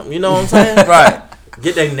sometime or something. You know what I'm saying? Right.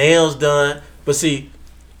 Get their nails done. But see,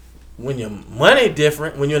 when your money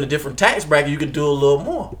different, when you're in a different tax bracket, you can do a little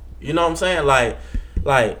more. You know what I'm saying?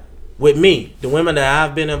 Like with me, the women that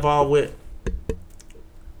I've been involved with,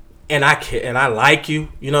 and I like you,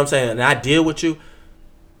 you know what I'm saying, and I deal with you,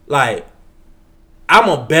 like, I'm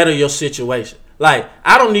gonna better your situation. Like,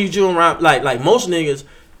 I don't need you around, like most niggas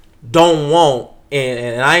don't want,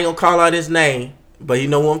 and I ain't gonna call out his name, but you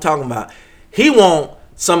know what I'm talking about. He want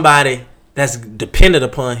somebody that's dependent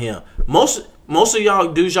upon him. Most of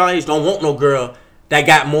y'all dudes y'all age don't want no girl that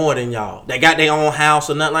got more than y'all, that got their own house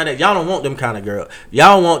or nothing like that. Y'all don't want them kind of girl.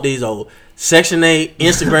 Y'all want these old Section 8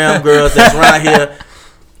 Instagram girls that's around here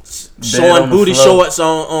showing booty shorts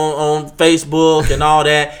on Facebook and all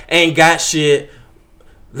that. Ain't got shit.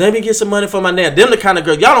 Let me get some money for my nail. Them the kind of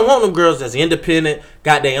girl. Y'all don't want them girls that's independent,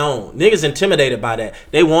 got their own. Niggas intimidated by that.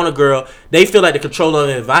 They want a girl. They feel like the control of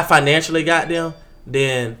them. If I financially got them,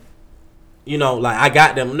 then, you know, like I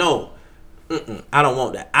got them. No. I don't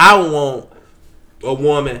want that. I want a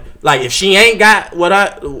woman, like if she ain't got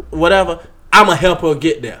whatever, I'ma help her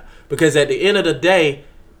get there. Because at the end of the day,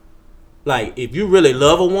 like if you really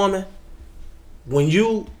love a woman, when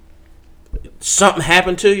something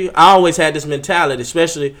happened to you, I always had this mentality,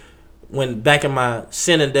 especially when back in my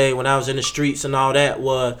sinning day when I was in the streets and all that,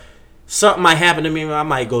 was something might happen to me, I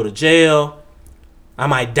might go to jail, I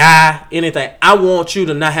might die, anything. I want you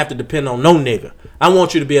to not have to depend on no nigga. I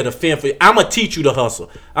want you to be able to fend for you. I'm going to teach you to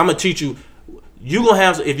hustle. I'm going to teach you. You gonna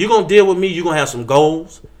have, if you're going to deal with me, you're going to have some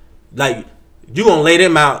goals. Like, you're going to lay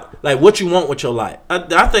them out, like what you want with your life.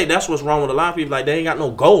 I think that's what's wrong with a lot of people. Like, they ain't got no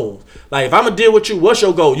goals. Like, if I'm going to deal with you, what's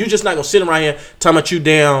your goal? You just not going to sit around here talking about you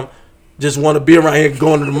damn just want to be around here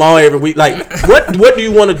going to the mall every week. Like, what do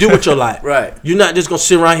you want to do with your life? Right. You're not just going to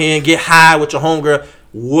sit around here and get high with your homegirl.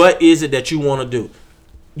 What is it that you want to do?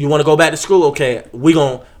 You want to go back to school? Okay, I'm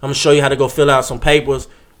going to show you how to go fill out some papers.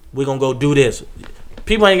 We're going to go do this.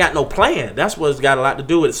 People ain't got no plan. That's what's got a lot to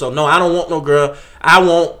do with it. So, no, I don't want no girl. I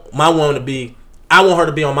want my woman to be, I want her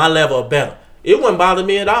to be on my level or better. It wouldn't bother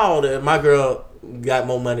me at all that my girl got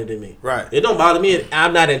more money than me. Right. It don't bother me.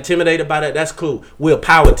 I'm not intimidated by that. That's cool. We're a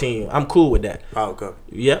power team. I'm cool with that. Power couple.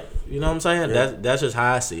 Yep. You know what I'm saying? Yeah. That's just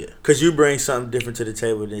how I see it. Because you bring something different to the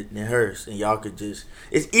table than hers. And y'all could just...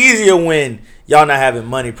 It's easier when y'all not having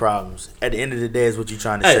money problems. At the end of the day is what you're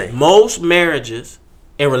trying to say. Most marriages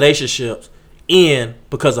and relationships end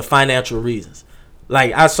because of financial reasons.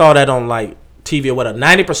 Like, I saw that on, like, TV or whatever.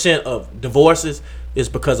 90% of divorces is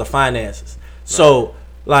because of finances. Right. So,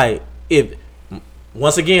 like,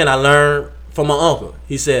 once again, I learned from my uncle.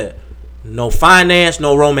 He said, no finance,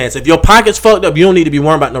 no romance. If your pocket's fucked up, you don't need to be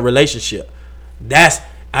worrying about no relationship.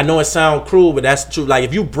 I know it sounds cruel, but that's true. Like,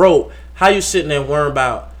 if you broke, how you sitting there worrying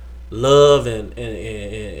about love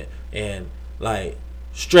and like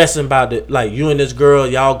stressing about it, like you and this girl,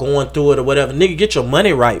 y'all going through it or whatever. Nigga, get your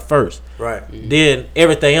money right first. Right. Then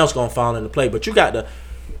everything else gonna fall into play. But you got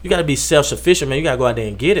to be self-sufficient, man. You got to go out there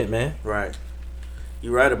and get it, man. Right.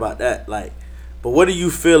 You're right about that. Like, but what do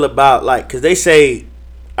you feel about, like, because they say,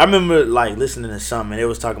 I remember, like, listening to something, and they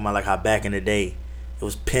was talking about, like, how back in the day, it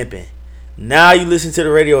was pimping. Now you listen to the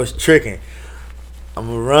radio, it's tricking. I'm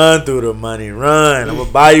going to run through the money, run. I'm going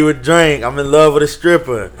to buy you a drink. I'm in love with a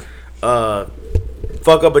stripper.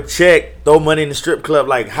 Fuck up a check, throw money in the strip club.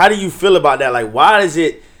 Like, how do you feel about that? Like, why is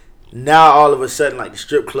it now all of a sudden, like, the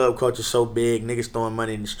strip club culture so big, niggas throwing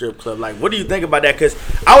money in the strip club? Like, what do you think about that? Because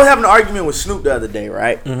I was having an argument with Snoop the other day,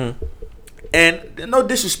 right? Mm-hmm. And no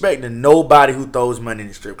disrespect to nobody who throws money in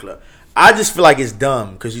the strip club. I just feel like it's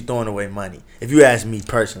dumb because you're throwing away money. If you ask me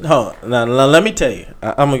personally. Hold on. Now, let me tell you.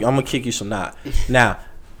 I'm gonna kick you some knot. Now,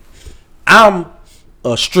 I'm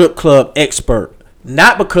a strip club expert.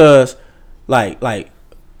 Not because, like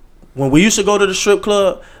when we used to go to the strip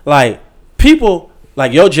club, like people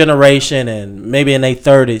like your generation and maybe in their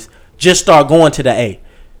 30s just start going to the A.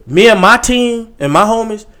 Me and my team and my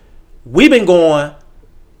homies, we've been going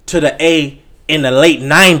to the A in the late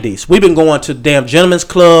 90s. We've been going to damn Gentlemen's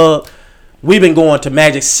Club. We've been going to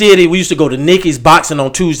Magic City. We used to go to Nicky's boxing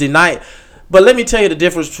on Tuesday night. But let me tell you the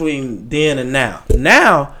difference between then and now.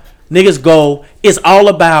 Now, niggas go, it's all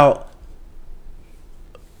about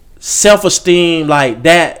self-esteem, like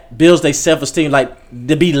that builds their self-esteem, like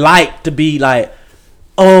to be liked, to be like,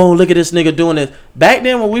 oh, look at this nigga doing this. Back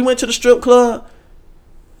then when we went to the strip club,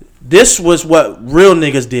 this was what real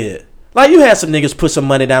niggas did. Like, you had some niggas put some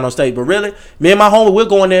money down on stage, but really, me and my homie, we'll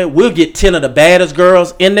go in there, we'll get 10 of the baddest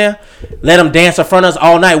girls in there, let them dance in front of us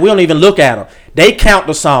all night. We don't even look at them. They count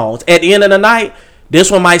the songs. At the end of the night,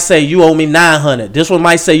 this one might say, you owe me $900. This one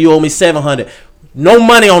might say, you owe me $700. No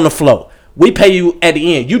money on the floor. We pay you at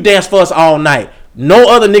the end. You dance for us all night. No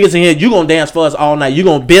other niggas in here, you gonna dance for us all night. You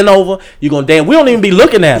gonna bend over, you gonna dance. We don't even be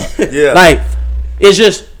looking at them. Yeah. Like, it's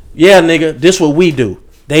just, yeah, nigga, this what we do.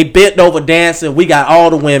 They bent over dancing. We got all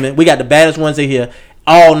the women. We got the baddest ones in here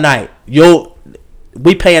all night.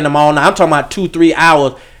 We paying them all night. I'm talking about 2-3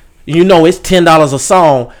 hours. You know, it's $10 a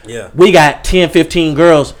song. Yeah. We got 10-15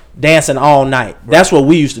 girls dancing all night. Right. That's what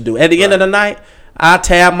we used to do. At the end of the night, our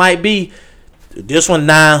tab might be this one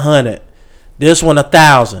 $900, this one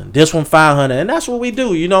 $1,000, this one $500, and that's what we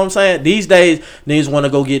do. You know what I'm saying? These days, niggas want to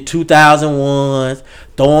go get 2001s,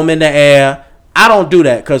 throw them in the air. I don't do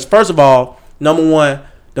that because, first of all, number one,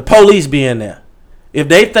 the police be in there. If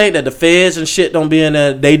they think that the feds and shit don't be in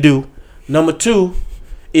there, they do. Number two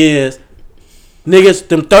is niggas,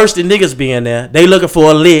 them thirsty niggas be in there. They looking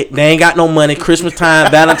for a lick. They ain't got no money. Christmas time,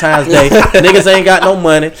 Valentine's Day. Niggas ain't got no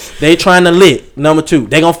money. They trying to lick. Number two,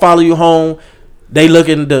 they gonna follow you home. They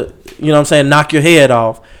looking to, you know what I'm saying, knock your head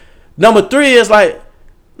off. Number three is like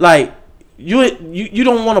you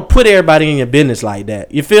don't want to put everybody in your business like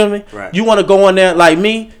that. You feel me? Right. You want to go in there like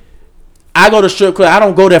me. I go to strip club. I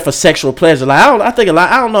don't go there for sexual pleasure. Like I think a lot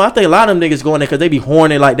of them niggas go in there because they be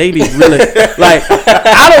horny. Like they be really like.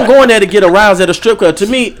 I don't go in there to get aroused at a strip club. To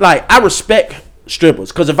me, like I respect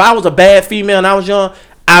strippers because if I was a bad female and I was young,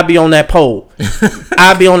 I'd be on that pole.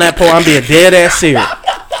 I'm being dead ass serious.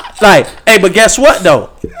 Like, hey, but guess what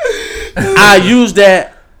though? I use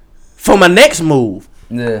that for my next move.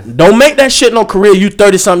 Yeah. Don't make that shit no career. You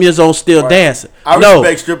 30-something years old still dancing. I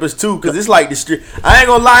respect strippers too, cause it's like the street. I ain't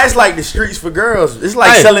gonna lie, it's like the streets for girls. It's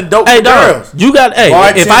like selling dope for girls. You got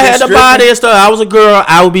if I had the body and stuff, I was a girl,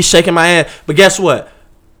 I would be shaking my ass. But guess what?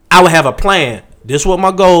 I would have a plan. This is what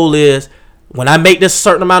my goal is. When I make this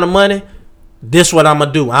certain amount of money, this is what I'm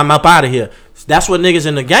gonna do. I'm up out of here. That's what niggas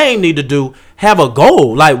in the game need to do. Have a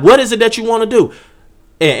goal. Like, what is it that you want to do?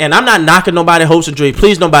 And I'm not knocking nobody hopes and dreams.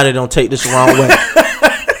 Please, nobody don't take this the wrong way.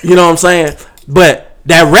 You know what I'm saying? But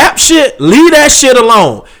that rap shit, leave that shit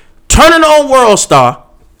alone. Turn it on World Star,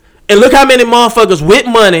 and look how many motherfuckers with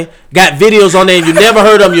money got videos on there and you never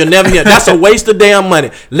heard of them, you'll never hear. That's a waste of damn money.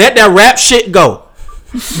 Let that rap shit go.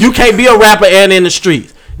 You can't be a rapper and in the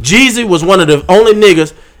streets. Jeezy was one of the only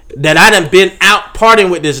niggas that I done been out partying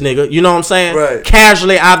with this nigga. You know what I'm saying? Right.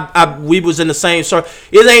 Casually, we was in the same circle.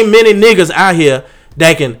 It ain't many niggas out here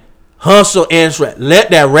that can hustle and rap. Let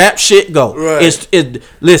that rap shit go. Right.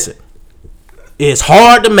 Listen, it's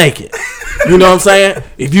hard to make it. You know what I'm saying?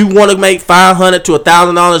 If you want to make $500 to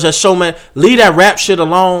 $1,000 as showman, leave that rap shit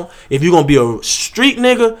alone. If you're gonna be a street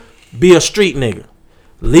nigga, be a street nigga.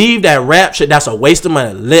 Leave that rap shit. That's a waste of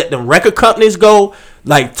money. Let them record companies go.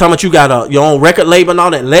 Like, talking about you got your own record label and all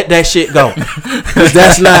that. Let that shit go. Because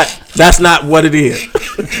that's not what it is.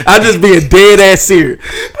 I'm just being dead ass serious.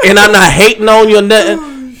 And I'm not hating on you or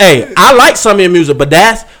nothing. Hey, I like some of your music, but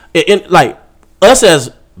that's like us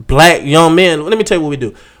as black young men. Let me tell you what we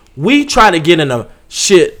do. We try to get in a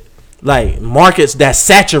shit like markets that's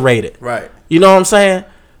saturated. Right. You know what I'm saying?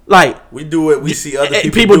 Like, we do it. We see other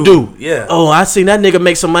people do. Yeah. Oh, I seen that nigga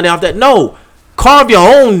make some money off that. No, carve your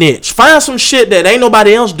own niche. Find some shit that ain't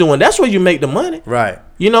nobody else doing. That's where you make the money. Right.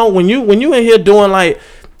 You know, when you in here doing like,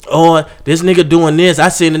 oh, this nigga doing this. I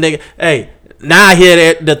seen the nigga. Hey, now I hear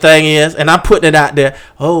that the thing is, and I'm putting it out there.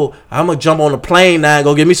 Oh, I'm gonna jump on the plane now and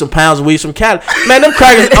go get me some pounds of weed from Cali. Man, them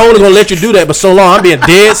crackers only gonna let you do that, but so long. I'm being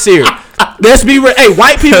dead serious. Let's be real. Hey,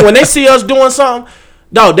 white people, when they see us doing something,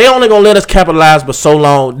 no, they only gonna let us capitalize, but so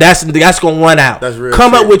long. That's gonna run out. That's real.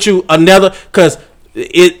 Come up with you another, cause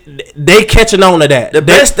they catching on to that. The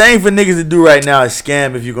best thing for niggas to do right now is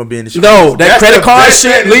scam if you're gonna be in the street. No, that credit card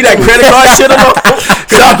shit. Leave that credit card shit alone.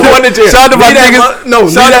 Shout out to my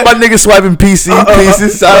niggas. Shout out to my niggas swiping pieces.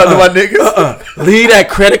 Shout out to my niggas. Leave that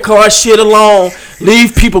credit card shit alone.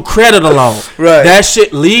 Leave people credit alone. Right. That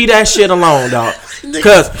shit. Leave that shit alone, dog.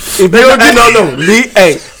 Cause if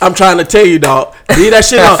hey, I'm trying to tell you, dog. Leave that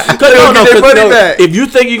shit alone. Cause if you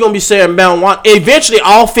think you're gonna be selling marijuana, eventually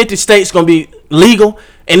all 50 states gonna be legal.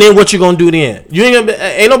 And then what you gonna do then? You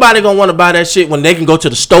ain't nobody gonna want to buy that shit when they can go to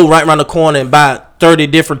the store right around the corner and buy 30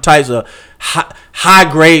 different types of high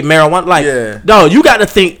grade marijuana. Like, dog, you got to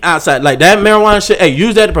think outside. Like that marijuana shit. Hey,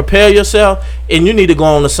 use that to prepare yourself, and you need to go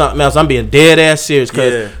on to something else. I'm being dead ass serious,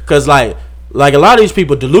 cause like a lot of these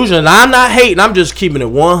people delusional. And I'm not hating. I'm just keeping it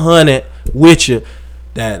 100 with you.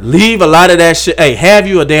 That leave a lot of that shit. Hey, have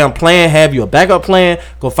you a damn plan? Have you a backup plan?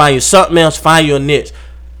 Go find you something else. Find you a niche.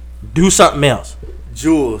 Do something else.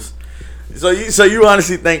 Jules. So you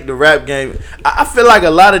honestly think the rap game? I feel like a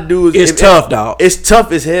lot of dudes. It's tough, dog. It's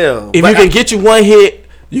tough as hell. If you can get you one hit,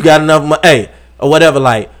 you got enough money. Hey, or whatever.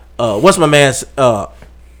 Like, what's my man's?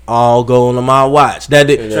 All gold on my watch.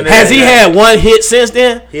 Has he had one hit since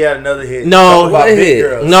then? He had another hit. No, about big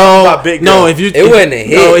girls. No. If you, it wasn't a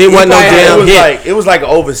hit. No, it wasn't no damn hit. It was like an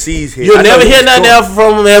overseas hit. You'll never hear nothing else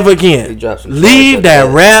from him ever again. Leave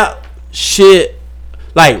that rap shit.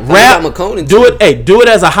 Like rap, do it. Hey, do it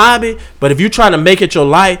as a hobby. But if you're trying to make it your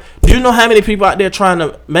life, do you know how many people out there trying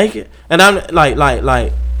to make it? And I'm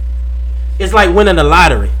like, it's like winning the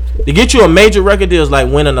lottery. To get you a major record deal is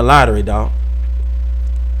like winning the lottery, dog.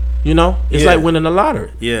 You know, it's like winning the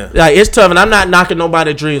lottery. Yeah, like it's tough, and I'm not knocking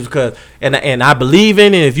nobody's dreams because, and I believe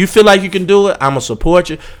in it. If you feel like you can do it, I'm gonna support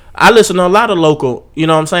you. I listen to a lot of local. You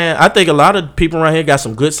know what I'm saying? I think a lot of people around here got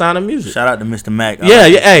some good sounding music. Shout out to Mr. Mac.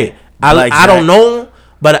 Hey, I don't know him.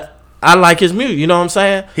 But I like his music, you know what I'm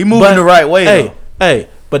saying? He moving the right way, though. Hey,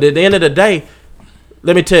 but at the end of the day,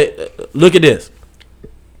 let me tell you, look at this.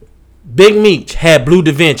 Big Meech had Blue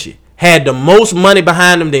Da Vinci, had the most money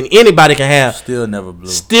behind him than anybody can have. Still never blew.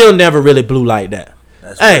 Still never really blew like that.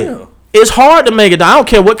 That's real. It's hard to make it. I don't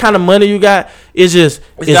care what kind of money you got. It's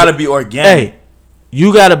got to be organic. Hey,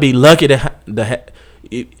 you got to be lucky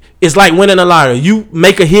it's like winning a lottery. You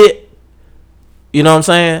make a hit, you know what I'm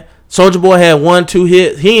saying? Soulja Boy had 1-2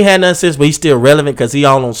 hits. He ain't had nothing since, but he's still relevant because he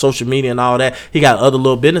all on social media and all that. He got other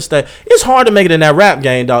little business stuff. It's hard to make it in that rap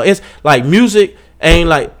game, dog. It's like music ain't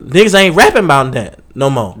like niggas ain't rapping about that no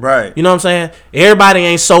more. Right. You know what I'm saying? Everybody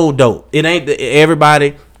ain't sold dope. It ain't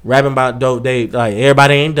everybody rapping about dope. They like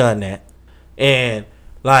everybody ain't done that. And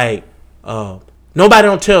like nobody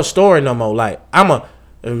don't tell a story no more. Like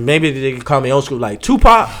maybe they can call me old school. Like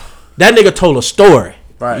Tupac, that nigga told a story.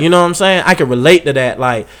 Right. You know what I'm saying? I can relate to that.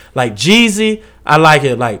 Like Jeezy, I like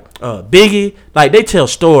it. Like Biggie, like they tell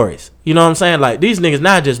stories. You know what I'm saying? Like these niggas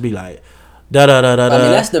now just be like, da da da da. I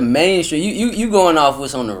mean that's the mainstream. You going off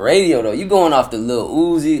what's on the radio though. You going off the Lil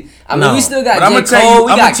Uzi. I mean we still got J. Cole.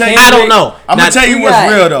 We got Kendrick. I don't know. I'm gonna tell you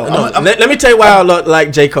what's real though. Let me tell you why I look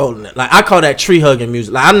like J. Cole. Like I call that tree hugging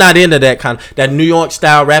music. Like I'm not into that kind of that New York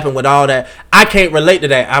style rapping with all that. I can't relate to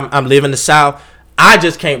that. I'm living the South. I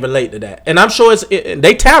just can't relate to that, and I'm sure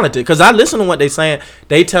they talented because I listen to what they saying.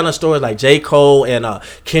 They telling stories like J. Cole and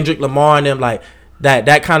Kendrick Lamar and them like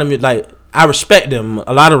that kind of music. Like I respect them,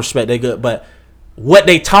 a lot of respect. They good, but what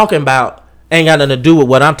they talking about ain't got nothing to do with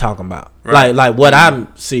what I'm talking about. Right. Like what I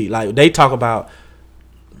see. Like they talk about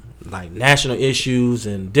like national issues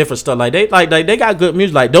and different stuff. Like they got good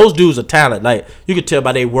music. Like those dudes are talent. Like you could tell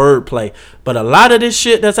by their wordplay. But a lot of this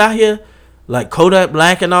shit that's out here. Like Kodak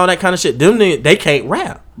Black and all that kind of shit. Them they can't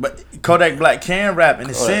rap. But Kodak Black can rap in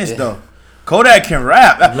a sense though. Kodak can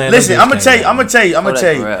rap. Man, listen, I'm gonna tell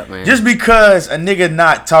you. Rap, just because a nigga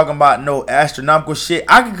not talking about no astronomical shit,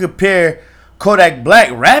 I can compare Kodak Black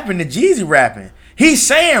rapping to Jeezy rapping. He's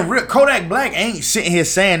saying Kodak Black ain't sitting here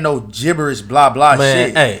saying no gibberish blah blah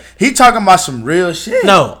shit. Hey. He talking about some real shit.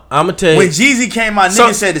 No, I'm gonna tell you. When Jeezy came out,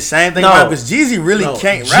 niggas said the same thing about because Jeezy really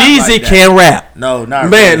can't rap. Jeezy like that. can rap. No, not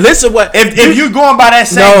man. Really. Listen, what if you going by that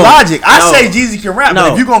same logic, I say Jeezy can rap.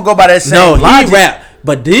 But if you gonna go by that same logic, he rap.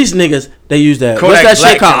 But these niggas, they use that. Kodak what's that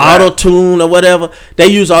Black shit called? Auto tune or whatever. They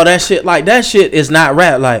use all that shit. Like that shit is not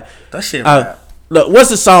rap. Like that shit. Rap. Look,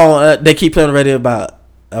 what's the song they keep playing on the radio about?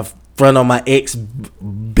 Front on my ex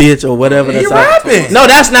bitch or whatever. He rapping. No,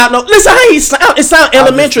 that's not. No, listen how he sound. It sound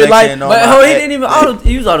elementary. Like, but he didn't even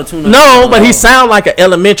use auto tune. No, but he sound like an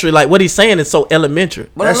elementary. Like what he's saying is so elementary.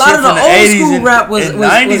 But a lot of the old school rap was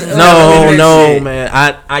no, man.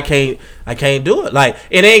 I can't do it. Like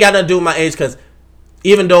it ain't got nothing to do with my age because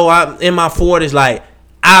even though I'm in my 40s, like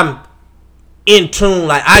I'm in tune.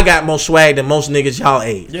 Like I got more swag than most niggas y'all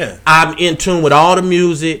age. Yeah. I'm in tune with all the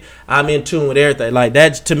music. I'm in tune with everything. Like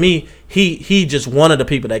that's to me, he just one of the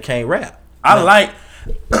people that can't rap. I like.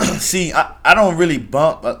 See, I don't really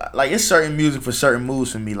bump. Like it's certain music for certain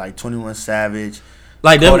moods for me. Like 21 Savage,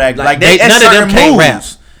 Like them, Kodak, like they none of them can't rap.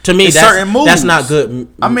 moves. To me, It's certain moves. that's not good.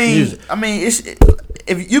 Music. I mean, it's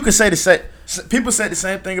if you could say the same. People say the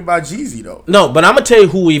same thing about Jeezy though. No, but I'm gonna tell you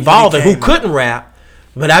who evolved and who came couldn't rap.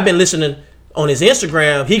 But I've been listening on his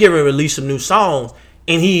Instagram. He get ready to release some new songs,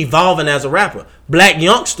 and he evolving as a rapper. Black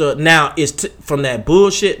Youngster now is from that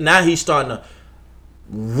bullshit. Now he's starting to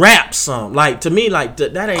rap some. Like to me, like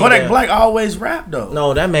that ain't Kodak Black always rap though.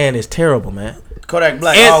 No, that man is terrible, man. Kodak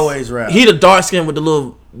Black And always rap. He the dark skin with the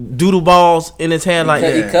little doodle balls in his hand, like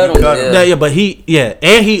He that. cut him. Yeah. Yeah, but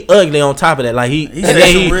and he ugly on top of that. Like and said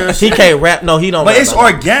then some real he shit. can't rap. No, he don't. But rap it's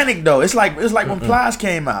like that. organic though. It's like when Plies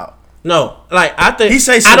came out. No, like I think He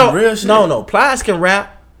say some I don't, real shit. No, Plies can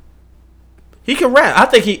rap. He can rap. I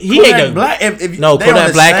think he Kodak ain't the Black. If no they on Kodak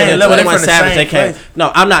the Black same and level, they 21 from the Savage. same They can't. place.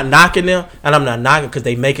 No, I'm not knocking them, and I'm not knocking because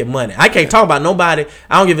they making money. I can't talk about nobody.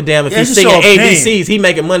 I don't give a damn if Yeah, he's it's just singing your opinion. ABCs. He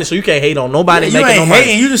making money, so you can't hate on nobody You making ain't no money.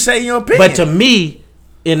 hating. You just saying your opinion. But to me,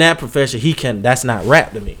 in that profession, he can. That's not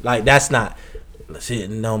rap to me. Like that's not.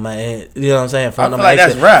 Shit, no man. You know what I'm saying? I feel like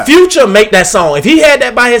that's rap. Future make that song. If he had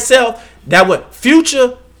that by himself, that would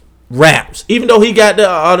Future raps. Even though he got the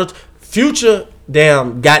other Future,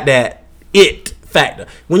 damn, got that it factor.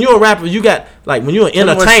 When you're a rapper, you got like when you're an 21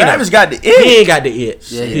 entertainer. Savage got the it. He ain't got the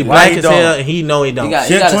it. Yeah, He why black he as don't? hell, and he know he don't. He got,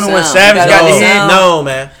 Shit, he got a 21 sound. Savage He got a the hit. sound. No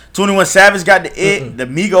man. 21 Savage got the it. The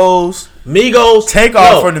Migos Migos take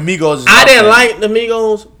off from the Migos. is I my didn't favorite. like the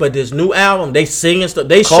Migos, but this new album, they singing stuff.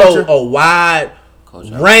 They Culture. show a wide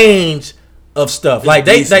Culture. range of stuff. Like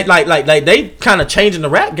they decent. they kind of changing the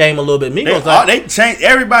rap game a little bit. Migos, like, They changed.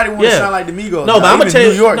 Everybody want to Yeah. sound like the Migos. no, but I'm gonna tell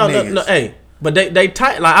New you, York no, niggas. hey, but they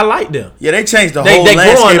tight. Like I like them. Yeah, they changed the They whole growing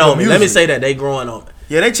landscape on of me. music. Let me say that they growing on me.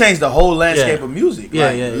 Yeah, they changed the whole landscape Yeah. of music. Yeah,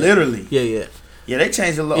 Like, yeah, literally. Yeah. Yeah, they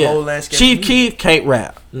changed the Yeah. whole landscape. Chief of music. Keef can't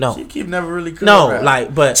rap. No, Chief Keef never really could. no, rap.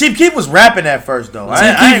 like but Chief Keef was rapping at first though.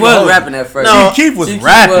 Chief Keef was rapping at first. No. Chief Keef was Chief Keef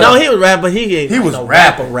rapping. was. no, he was rap, but he ain't He like was no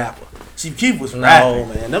rapping. rapper. Chief Keef was No rapping.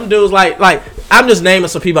 man, them dudes like I'm just naming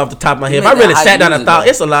some people off the top of my head. If I made that really hype sat down and music, thought, though.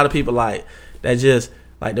 it's a lot of people like that just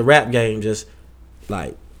like the rap game just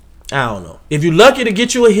like I don't know. If you lucky to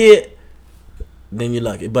get you a hit, then you're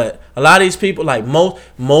lucky. But a lot of these people, like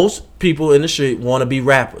most people in the street, want to be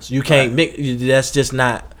rappers. You can't mix. That's just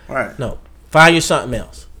not. Right. No, find you something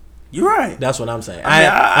else. You're right. That's what I'm saying.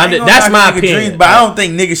 I ain't gonna that's knock my nigga opinion. dreams, but I don't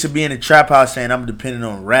think niggas should be in the trap house saying I'm depending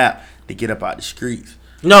on rap to get up out the streets.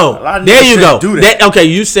 No, A lot of there niggas you go. shouldn't do that. Okay,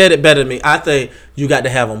 you said it better than me. I think you got to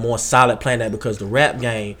have a more solid plan that because the rap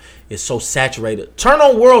game is so saturated. Turn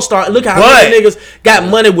on World Star. Look how many niggas got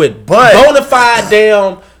money with bona fide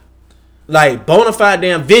damn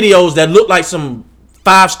videos that look like some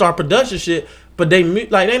 5-star production shit. But they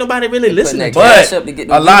like ain't nobody really listening. that To cash But up to get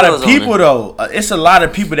them a lot videos of on people it. though, it's a lot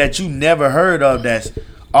of people that you never heard of that's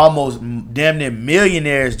almost damn near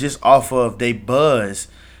millionaires just off of they buzz.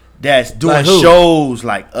 That's doing Like who? shows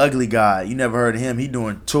like Ugly God. You never heard of him. He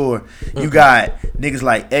doing tour. You got niggas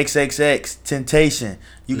like XXX Temptation.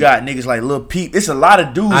 You got niggas like Lil Peep. It's a lot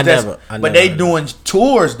of dudes I that's never but they heard of doing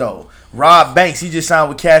tours though. Rob Banks, he just signed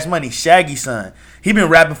with Cash Money. Shaggy Son. He been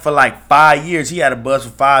rapping for like 5 years. He had a buzz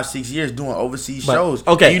for 5-6 years doing overseas shows.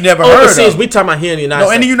 Okay, And you never heard overseas. of. We talking about here in the United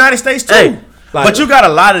No, in States. the United States too. Hey, like- but you got a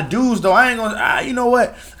lot of dudes though. I ain't gonna. You know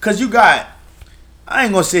what? Cause I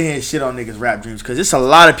ain't gonna sit here and shit on niggas' rap dreams. Cause it's a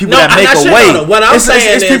lot of people that I'm make not a shitting way. on it. What I'm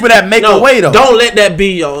saying it's is, people that make a way though. Don't let that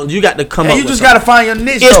be your. You got to come And up. you with just something. gotta find your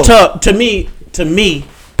niche. It's though. tough to me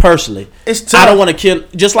personally. It's tough. I don't want to kill.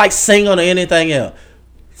 Just like singing or anything else.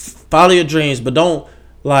 Follow your dreams, but don't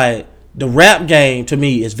like the rap game. To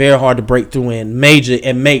me, is very hard to break through in major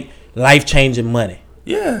and make life changing money.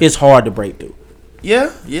 Yeah. It's hard to break through.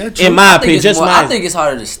 Yeah. True. In my I think opinion, it's just more- my. I think it's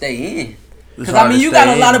harder to stay in. Because hard I mean, to you got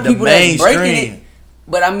stay a lot in of the people that's breaking mainstream. it.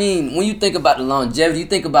 But I mean, when you think about the longevity, you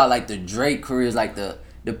think about like the Drake careers, like the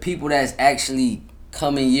people that's actually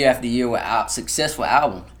coming year after year with successful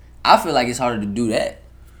albums. I feel like it's harder to do that.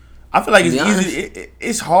 I feel like To it's be honest. easy.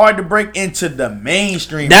 It's hard to break into the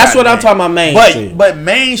mainstream. That's rap what I'm game. talking about, mainstream. But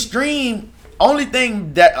mainstream, only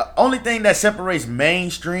thing that separates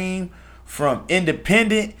mainstream from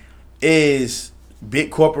independent is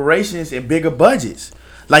big corporations and bigger budgets.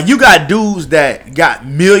 Like you got dudes that got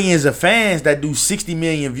millions of fans that do 60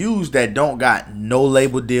 million views that don't got no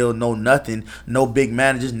label deal, no nothing, no big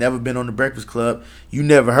managers, never been on the Breakfast Club. You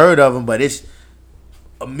never heard of them, but it's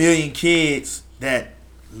a million kids that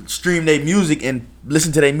stream their music and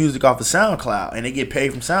listen to their music off of SoundCloud, and they get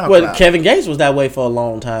paid from SoundCloud. Well, Kevin Gates was that way for a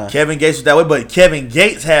long time. Kevin Gates was that way, but Kevin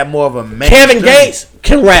Gates had more of a Kevin Gates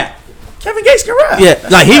can rap. Kevin Gates can rap. Yeah,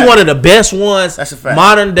 That's like a he fact. one of the best ones. That's a fact.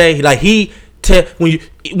 Modern day, like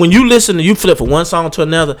when you listen to you flip from one song to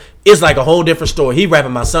another, it's like a whole different story. He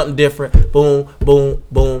rapping about something different. Boom, boom,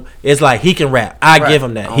 boom. It's like he can rap. I give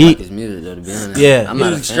him that. I don't like his music though, to be honest. Yeah. I'm not a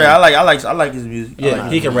Music fan. straight. I like his music. I Yeah,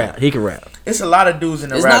 like he his can music. rap. He can rap. It's a lot of dudes in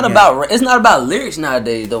the It's rap not about lyrics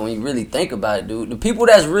nowadays though. When you really think about it, dude, the people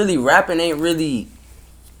that's really rapping ain't really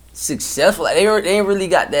successful. Like, they ain't really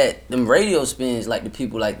got them radio spins like the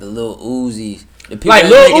people like the Lil Uzis. The people Like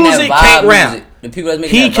that's Lil making that Uzi vibe can't rap. music. The people that's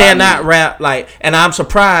making He that vibe cannot music. rap like, and I'm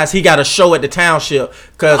surprised he got a show at the township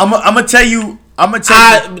because I'm gonna tell you.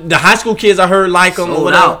 the high school kids I heard like him or Sold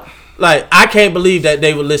whatever. out. Like I can't believe that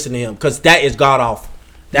they would listen to him because that is god awful.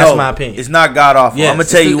 That's No, my opinion. It's not god awful. Yes. I'm gonna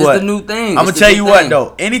It's tell you it's what. the new thing. I'm gonna It's the tell new you what thing.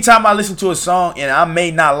 though. Anytime I listen to a song and I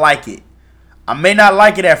may not like it,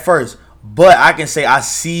 at first, but I can say I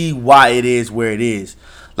see why it is where it is.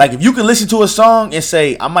 Like if you can listen to a song and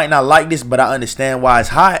say I might not like this, but I understand why it's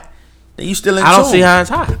hot, then you still in I don't tune. see how it's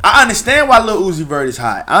hot. I understand why Lil Uzi Vert is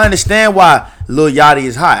hot. I understand why Lil Yachty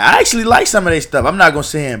is hot. I actually like some of their stuff. I'm not gonna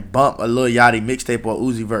sit here and bump a Lil Yachty mixtape or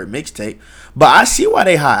Uzi Vert mixtape, but I see why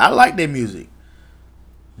they hot. I like their music.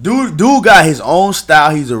 Dude got his own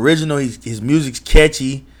style. He's original. His music's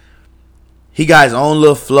catchy. He got his own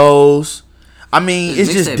little flows. I mean, His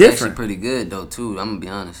it's just mixtape different. Actually pretty good though too. I'm gonna be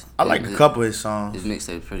honest. I like a couple of his songs. His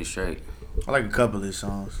mixtape pretty straight. I like a couple of his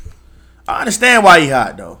songs. I understand why he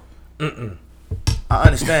hot though. I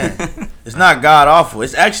understand. It's not god awful.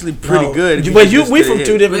 It's actually pretty No. good. if you But just listen we to from it.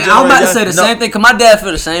 two different I'm about to generations. say the No. same thing. Cause my dad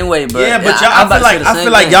feel the same way, but Yeah, but y'all, I'm about to say I the feel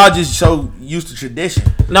same like thing. y'all just so used to tradition.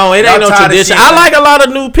 No, it Y'all ain't no tired of tradition. seeing I that. like a lot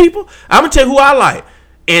of new people. I'm gonna tell you who I like,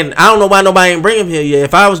 and I don't know why nobody ain't bring him here yet.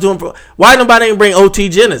 If I was doing, why nobody ain't bring OT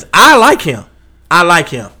Jennings? I like him.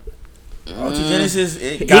 OT Genesis,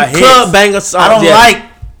 it He got hits. club banger songs. I don't yeah. like.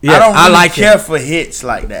 Yeah, I don't really like care him. for hits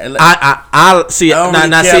like that. I see. I don't Now, really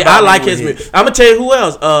now care see, I about like nigga his with music. I'm gonna tell you who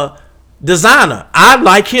else. Designer. I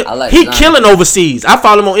like him. I like he Designer. killing overseas. I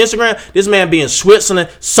follow him on Instagram. This man be in Switzerland,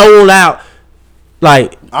 sold out.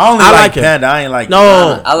 Like I only I like like him. Panda. I ain't like No,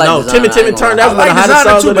 Designer. I like no. Designer, I Timmy ain't Turner. gonna That's I one of like the hottest Designer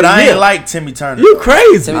songs too, of but the I year. ain't like Timmy Turner. You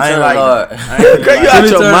crazy? Timmy I ain't Turner like hard. it. I ain't really Girl, you like out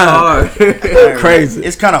it. your mind. hard. Crazy.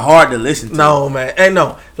 It's kind of hard to listen to. No, man. Ain't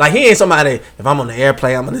no. Like, he ain't somebody, if I'm on the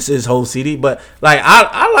airplane, I'm going to listen to his whole CD. But, like,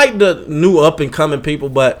 I like the new up-and-coming people,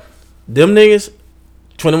 but them niggas,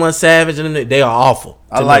 21 Savage, and them, they are awful.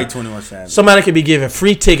 I to like me. 21 Savage. Somebody could be giving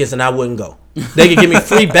free tickets and I wouldn't go. They could give me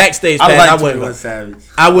free backstage pass. I I, like wouldn't 21 go.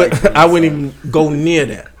 Savage. I wouldn't even go near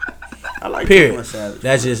that. I like 21 Period. Savage.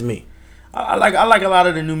 That's just me. I like a lot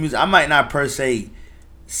of the new music. I might not per se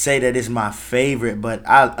say that it's my favorite, but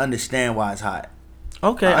I understand why it's hot.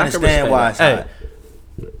 Okay, I can understand respect why that. it's hot.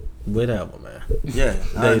 Hey, whatever, man. Yeah,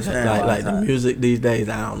 I They, understand why like it's the hot. music these days,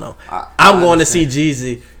 I don't know. I I'm going to see understand.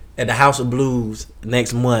 Jeezy at the House of Blues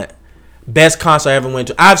next month. Best concert I ever went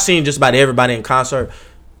to. I've seen just about everybody in concert.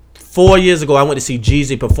 4 years ago, I went to see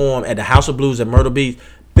Jeezy perform at the House of Blues at Myrtle Beach.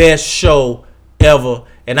 Best show ever.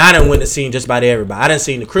 And I done went to see just about everybody. I done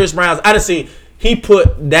seen the Chris Browns. I done seen, he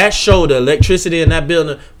put that show, the electricity in that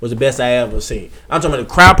building was the best I ever seen. I'm talking about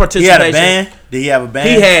the crowd He participation. had a band. Did he have a band?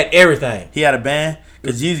 He had everything. He had a band.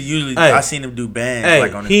 Cause usually Hey. I seen him do bands Hey,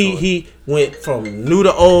 like on his tour. he went from new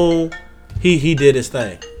to old. He did his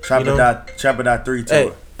thing. Trapper you know? Dot 3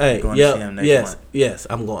 tour. Hey, Going to see yeah, him next yes, month. yes.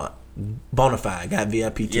 I'm going. Bonafide got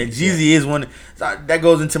VIP Yeah, tickets. Jeezy is one. So that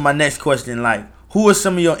goes into my next question. Like, who are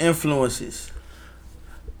some of your influences?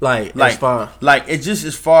 Like Like, as far like it's just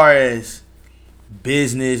as far as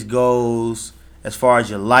business goes, as far as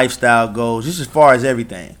your lifestyle goes, just as far as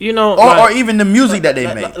everything, you know, or even the music that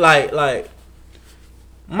they make. like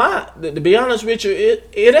to be honest with you,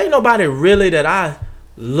 it ain't nobody really that I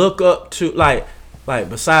look up to like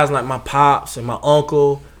besides like my pops and my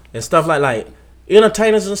uncle and stuff like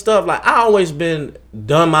entertainers and stuff. Like I always been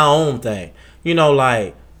done my own thing, you know,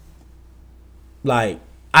 like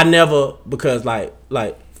I never because like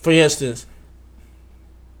for instance,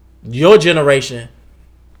 your generation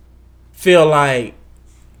feel like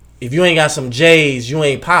if you ain't got some J's, you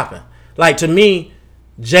ain't popping. Like to me,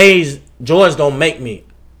 Jordans don't make me.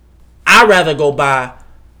 I rather go buy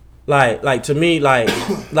like to me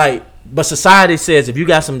but society says if you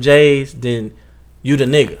got some J's, then you the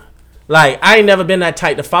nigga. Like I ain't never been that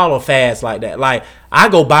type to follow fast like that. Like I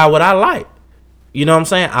go buy what I like. You know what I'm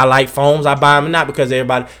saying? I like phones, I buy them not because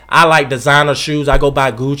everybody. I like designer shoes, I go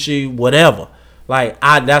buy Gucci, whatever. Like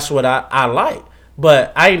that's what I like.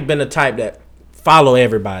 But I ain't been the type that follow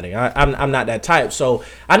everybody. I'm not that type. So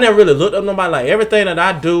I never really looked up nobody. Like everything that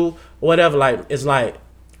I do, whatever, like it's like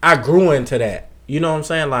I grew into that. You know what I'm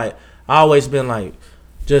saying? Like I always been like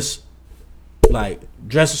just like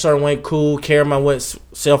dress a certain way, cool, carry my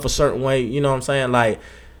self a certain way. You know what I'm saying? Like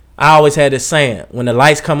I always had this saying: when the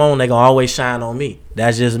lights come on, they gonna always shine on me.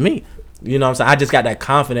 That's just me. You know what I'm saying? I just got that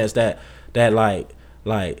confidence that I'm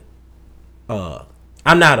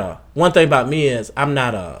not one thing about me is I'm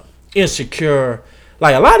not insecure.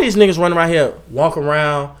 Like a lot of these niggas running around here, walk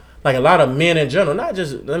around, like a lot of men in general, not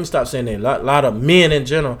just, let me stop saying that, a lot of men in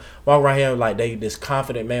general walk around here like they this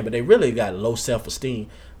confident man, but they really got low self-esteem.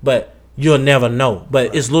 But you'll never know.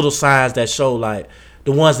 But it's little signs that show like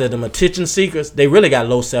the ones that them attention seekers, they really got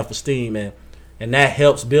low self-esteem, and that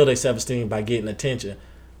helps build their self-esteem by getting attention,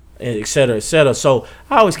 and et cetera, et cetera. So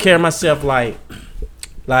I always carry myself like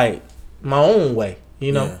my own way,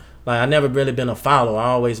 you know? Yeah. Like I never really been a follower. I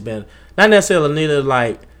always been not necessarily neither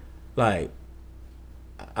like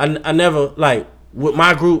I never like with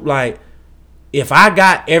my group, like if I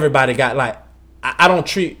got everybody got like I don't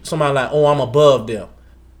treat somebody like, oh, I'm above them.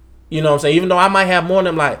 You know what I'm saying? Even though I might have more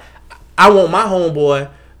than them, like I want my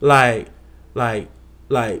homeboy like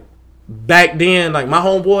back then, like my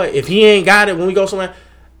homeboy, if he ain't got it when we go somewhere,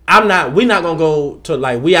 we not gonna go to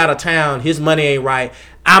like we out of town, his money ain't right.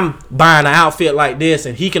 I'm buying an outfit like this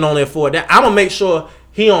and he can only afford that. I'm gonna make sure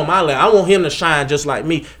he on my level. I want him to shine just like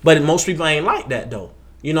me. But most people ain't like that though.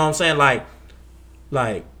 You know what I'm saying?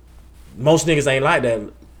 Like most niggas ain't like that.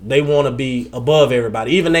 They want to be above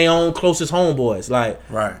everybody, even their own closest homeboys. Like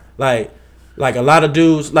right. Like a lot of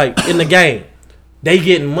dudes like in the game, they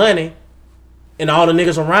getting money, and all the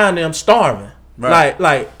niggas around them starving. Right.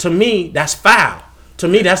 Like to me, that's foul. To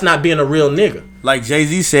me, that's not being a real nigga. Like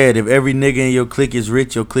Jay-Z said, if every nigga in your clique is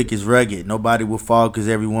rich, your clique is rugged. Nobody will fall because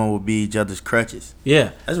everyone will be each other's crutches. Yeah.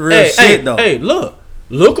 That's real shit, though. Hey, look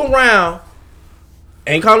around.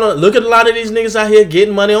 Look at a lot of these niggas out here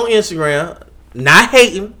getting money on Instagram. Not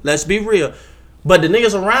hating, let's be real. But the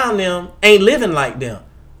niggas around them ain't living like them.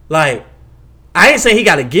 Like, I ain't saying he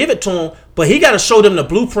got to give it to them, but he got to show them the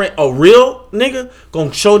blueprint. A real nigga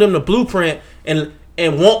gonna show them the blueprint and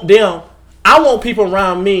want them. I want people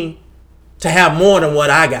around me to have more than what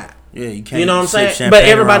I got. Yeah, you can't. You know what I'm saying? But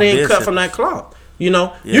everybody ain't cut from that cloth. You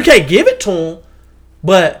know, you can't give it to them,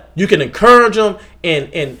 but you can encourage them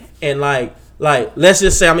and like let's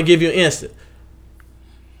just say I'm gonna give you an instant.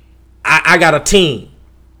 I got a team.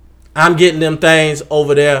 I'm getting them things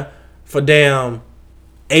over there for damn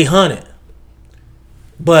 $800.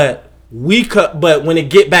 But when it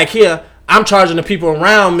get back here, I'm charging the people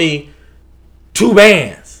around me 2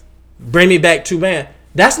 bands. Bring me back 2 bands.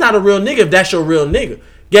 That's not a real nigga if that's your real nigga.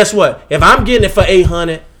 Guess what? If I'm getting it for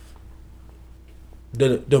 $800,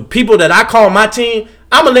 the people that I call my team,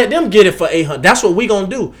 I'm gonna let them get it for $800. That's what we gonna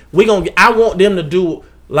do. I want them to do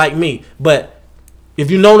like me. But if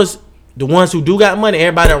you notice, the ones who do got money,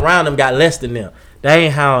 everybody around them got less than them. That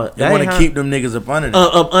ain't how. They want to keep them niggas up under them.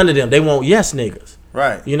 Up under them. They want yes niggas.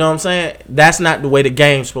 Right. You know what I'm saying? That's not the way the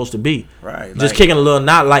game's supposed to be. Right. Just kicking a little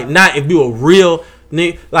knot. Like, not if you a real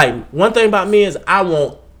nigga. Like, one thing about me is I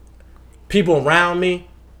want people around me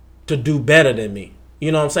to do better than me.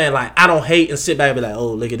 You know what I'm saying? Like, I don't hate and sit back and be like,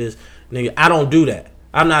 oh, look at this nigga. I don't do that.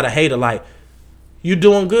 I'm not a hater. Like, you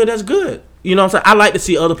doing good, that's good. You know what I'm saying? I like to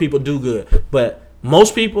see other people do good. But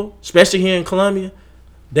most people, especially here in Columbia,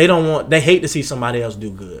 they hate to see somebody else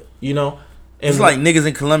do good. You know? And it's like niggas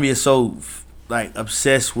in Columbia so like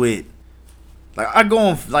obsessed with, like I go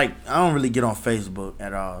on, like I don't really get on Facebook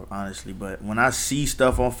at all, honestly, but when I see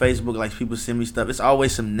stuff on Facebook, like people send me stuff, it's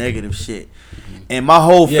always some negative shit. Mm-hmm. And my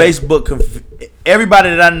whole Facebook,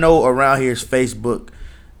 everybody that I know around here is Facebook.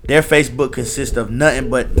 Their Facebook consists of nothing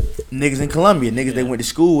but niggas in Columbia, niggas they went to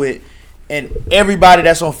school with, and everybody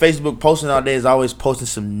that's on Facebook posting all day is always posting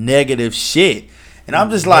some negative shit. And I'm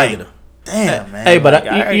just like, damn, man. Hey, but like,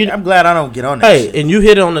 I'm glad I don't get on that shit. And you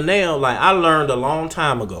hit it on the nail. Like, I learned a long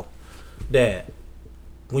time ago that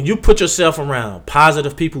when you put yourself around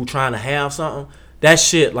positive people trying to have something, that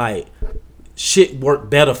shit work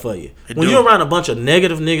better for you. When you're around a bunch of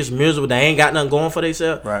negative niggas, miserable, they ain't got nothing going for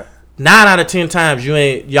themselves. Right. 9 out of 10 times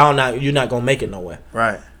you're not gonna make it nowhere.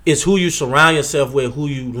 Right. It's who you surround yourself with, who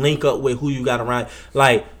you link up with, who you got around.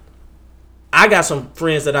 Like, I got some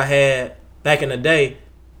friends that I had back in the day.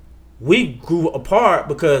 We grew apart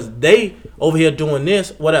because they over here doing this.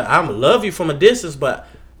 Whatever. I'm love you from a distance, but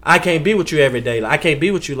I can't be with you every day. Like, I can't be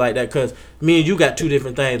with you like that because me and you got 2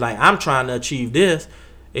 different things. Like, I'm trying to achieve this,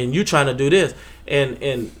 and you trying to do this.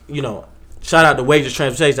 And you know, shout out to Wages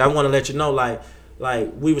Transportation. I want to let you know, like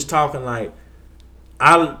we was talking, like,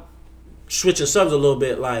 I switching subjects a little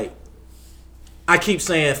bit. Like, I keep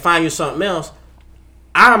saying find you something else.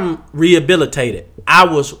 I'm rehabilitated. I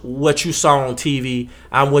was what you saw on TV.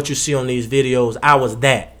 I'm what you see on these videos. I was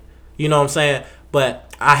that. You know what I'm saying?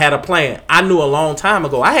 But I had a plan. I knew a long time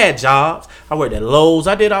ago. I had jobs. I worked at Lowe's.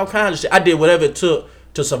 I did all kinds of shit. I did whatever it took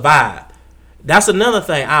to survive. That's another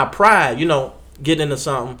thing. Our pride, getting into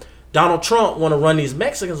something. Donald Trump want to run these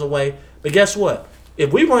Mexicans away. But guess what?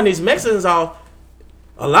 If we run these Mexicans off,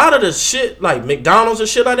 a lot of the shit, like McDonald's and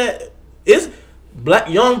shit like that, is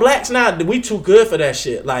young blacks now. We too good for that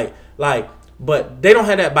shit. But they don't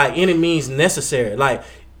have that by any means necessary. Like,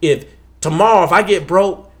 if tomorrow, if I get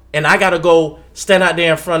broke and I gotta go stand out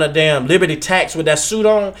there in front of damn Liberty Tax with that suit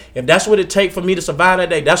on, if that's what it take for me to survive that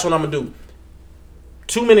day, that's what I'm gonna do.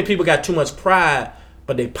 Too many people got too much pride,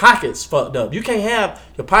 but their pockets fucked up. You can't have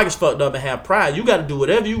your pockets fucked up and have pride. You gotta do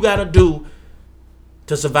whatever you gotta do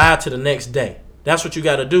to survive to the next day. That's what you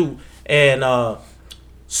gotta do. And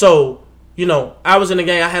so, I was in the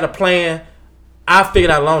game. I had a plan. I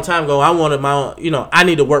figured out a long time ago, I wanted my own, I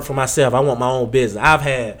need to work for myself. I want my own business. I've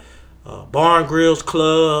had bar and grills,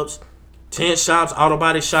 clubs, tent shops, auto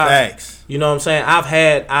body shops. Thanks. You know what I'm saying? I've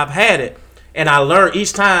had it. And I learned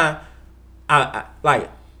each time, I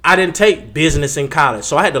didn't take business in college.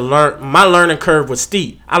 So I had to learn. My learning curve was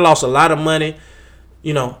steep. I lost a lot of money.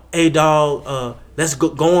 Hey, dog, let's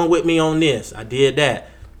go on with me on this. I did that.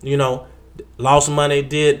 Lost money,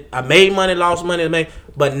 I made money, lost money,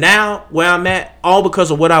 but now where I'm at, all because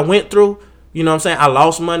of what I went through, you know what I'm saying? I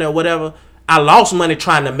lost money or whatever. I lost money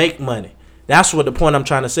trying to make money. That's what the point I'm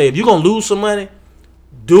trying to say. If you're going to lose some money,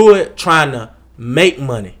 do it trying to make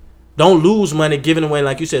money. Don't lose money giving away,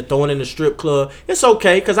 like you said, throwing in the strip club. It's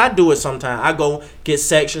okay, because I do it sometimes. I go get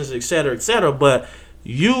sections, et cetera, but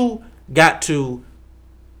you got to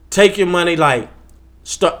take your money,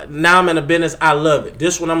 now I'm in a business. I love it.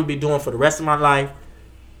 This is what I'm going to be doing for the rest of my life.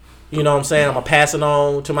 You know what I'm saying? I'm going to pass it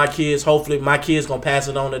on to my kids. Hopefully, my kids going to pass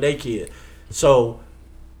it on to their kids. So,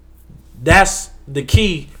 that's the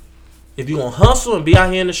key. If you're going to hustle and be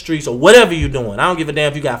out here in the streets or whatever you're doing, I don't give a damn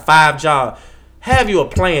if you got 5 jobs. Have you a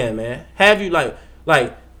plan, man. Have you, like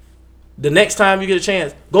the next time you get a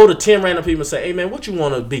chance, go to 10 random people and say, hey, man, what you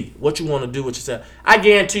want to be? What you want to do with yourself? I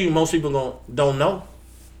guarantee you most people don't know.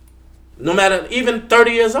 No matter, even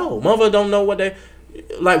 30 years old, mother don't know what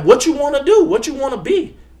what you want to do, what you want to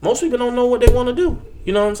be. Most people don't know what they want to do.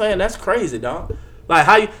 You know what I'm saying? That's crazy, dog. Like,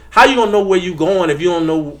 how you gonna know where you going if you don't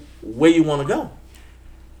know where you want to go?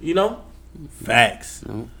 Facts.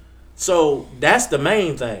 No. So that's the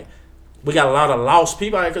main thing. We got a lot of lost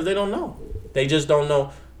people out here because they don't know. They just don't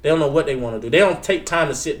know. They don't know what they want to do. They don't take time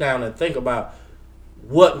to sit down and think about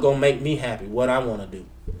what gonna make me happy, what I want to do.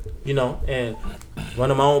 And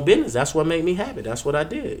running my own business, that's what made me happy. That's what I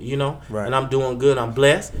did, Right. And I'm doing good. I'm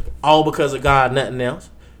blessed. All because of God, nothing else.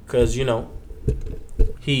 Because,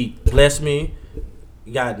 He blessed me.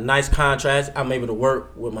 Got nice contracts. I'm able to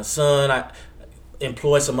work with my son. I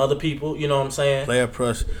employ some other people, you know what I'm saying?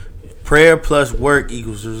 Prayer plus work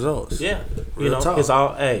equals results. Yeah. Real talk. It's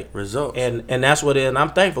all, Results. And that's what it is. And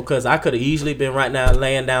I'm thankful because I could have easily been right now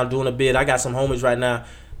laying down doing a bid. I got some homies right now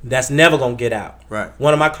that's never going to get out. Right.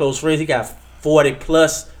 One of my close friends, he got 40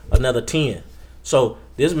 plus another 10. So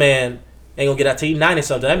this man ain't going to get out till he 90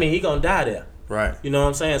 something. I mean, he going to die there. Right. You know what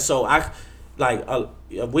I'm saying? So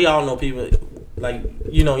we all know people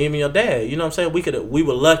even your dad, you know what I'm saying? We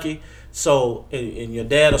were lucky. So, and your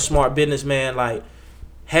dad a smart businessman,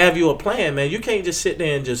 have you a plan, man. You can't just sit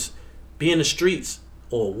there and just be in the streets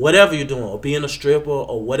or whatever you're doing, or being a stripper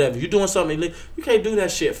or whatever. You're doing something illegal. You can't do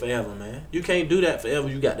that shit forever, man. You can't do that forever.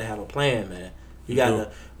 You got to have a plan, man. You got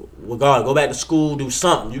to, go back to school, do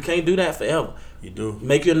something. You can't do that forever. You do.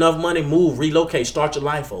 Make you enough money, move, relocate, start your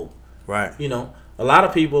life over. Right. A lot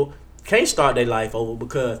of people can't start their life over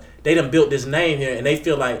because they done built this name here and they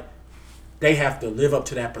feel like they have to live up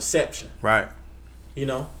to that perception. Right.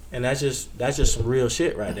 And that's just some real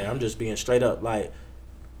shit right there. I'm just being straight up.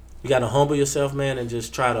 You gotta humble yourself, man, and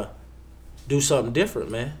just try to do something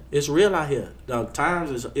different, man. It's real out here.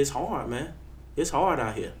 Times it's hard, man. It's hard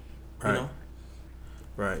out here. Right.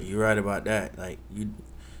 Right. You're right about that.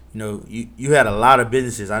 You had a lot of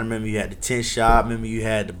businesses. I remember you had the tent shop. Remember you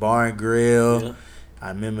had the bar and grill. Yeah. I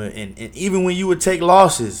remember, and even when you would take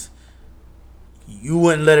losses, you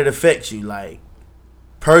wouldn't let it affect you,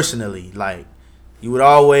 personally. You would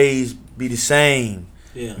always be the same.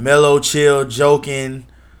 Yeah. Mellow, chill, joking,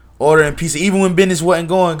 ordering pizza. Even when business wasn't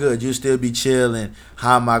going good, you'd still be chilling.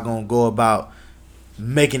 How am I going to go about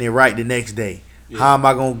making it right the next day? Yeah. How am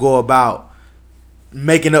I going to go about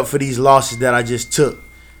making up for these losses that I just took?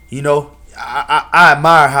 I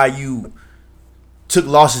admire how you took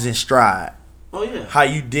losses in stride. Oh yeah. How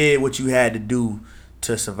you did what you had to do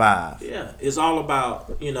to survive. Yeah, it's all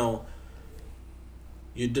about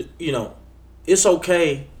it's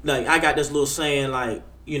okay. Like I got this little saying, like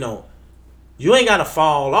you ain't gotta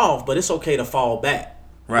fall off, but it's okay to fall back.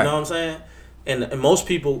 Right. You know what I'm saying? And most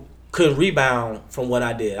people couldn't rebound from what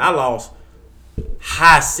I did. I lost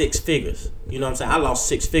high six figures. You know what I'm saying? I lost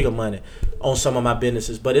six-figure money on some of my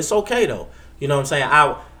businesses, but it's okay though. You know what I'm saying?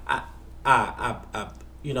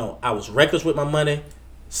 I was reckless with my money,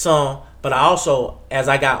 but I also, as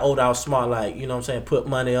I got older, I was smart. Like, you know what I'm saying, put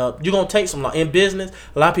money up. You're gonna take some in business.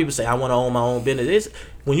 A lot of people say I want to own my own business.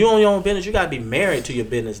 When you own your own business, you gotta be married to your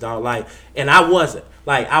business, dog. Like, and I wasn't.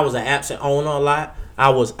 Like, I was an absent owner a lot.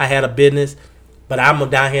 I had a business, but I'm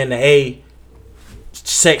down here in the A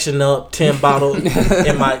section up 10 bottles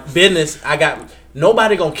in my business.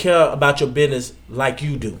 Nobody gonna care about your business like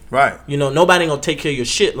you do. Right. Nobody gonna take care of your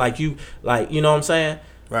shit like you. Like, you know what I'm saying?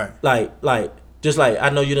 Right. Like just like I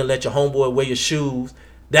know you didn't let your homeboy wear your shoes.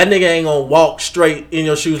 That nigga ain't gonna walk straight in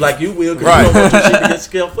your shoes like you will, because you don't want your shit to get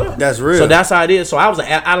scuffed up. That's real. So that's how it is. So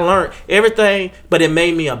I learned everything, but it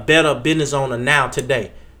made me a better business owner now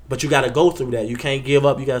today. But you got to go through that. You can't give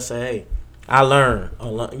up. You got to say, hey, I learned. I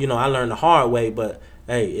learned the hard way, but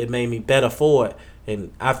hey, it made me better for it.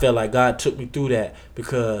 And I felt like God took me through that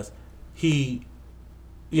because He,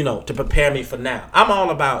 to prepare me for now. I'm all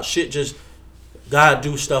about shit. Just God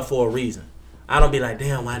do stuff for a reason. I don't be like,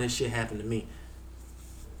 damn, why this shit happened to me?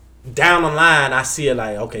 Down the line, I see it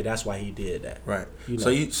like, okay, that's why He did that. Right.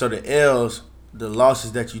 So the L's, the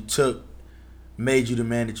losses that you took, made you the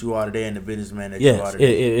man that you are today and the businessman that you are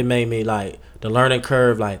today. It made me like the learning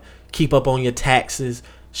curve, like keep up on your taxes,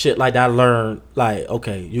 shit like that. I learned like,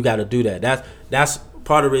 okay, you got to do that. That's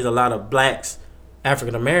part of the reason a lot of blacks,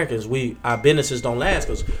 African Americans, our businesses don't last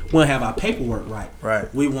because we don't have our paperwork right.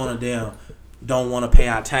 Right. We one of them don't want to pay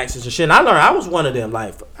our taxes and shit. And I learned I was one of them.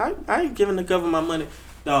 Like I ain't giving the government my money.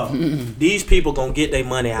 Dog, these people gonna get their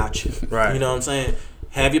money out you. Right. You know what I'm saying?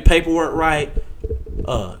 Have your paperwork right.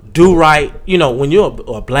 Do right. When you're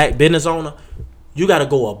a black business owner, you got to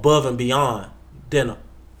go above and beyond than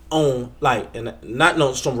on and not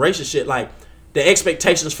no some racist shit. Like the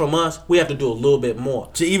expectations from us, we have to do a little bit more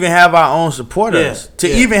to even have our own supporters.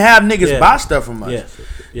 Even have niggas buy stuff from us.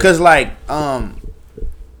 Cause matter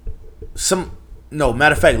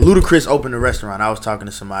of fact, Ludacris opened a restaurant. I was talking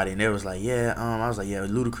to somebody and they was like, I was like,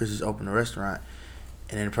 Ludacris is opening a restaurant.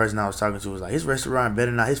 And then the person I was talking to was like, his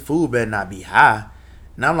food better not be high.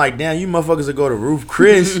 And I'm like, damn, you motherfuckers will go to Roof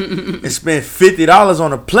Chris and spend $50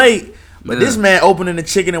 on a plate. But this man opening a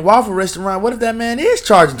chicken and waffle restaurant, what if that man is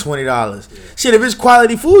charging $20? Yeah. Shit, if it's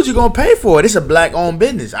quality food, you're going to pay for it. It's a black-owned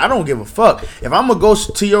business. I don't give a fuck. If I'm going to go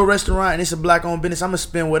to your restaurant and it's a black-owned business, I'm going to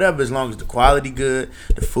spend whatever as long as the quality good,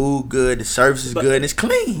 the food good, the service is good, and it's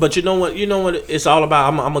clean. But you know what it's all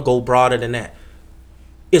about? I'm going to go broader than that.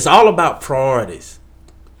 It's all about priorities.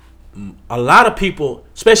 A lot of people,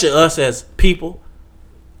 especially us as people,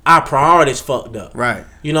 our priorities fucked up. Right.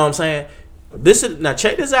 You know what I'm saying? Now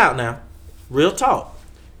check this out now. Real talk.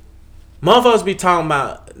 Motherfuckers be talking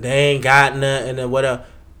about they ain't got nothing and whatever.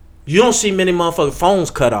 You don't see many motherfucking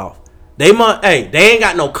phones cut off. They ain't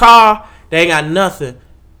got no car, they ain't got nothing,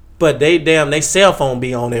 but they cell phone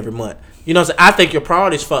be on every month. You know what I'm saying? I think your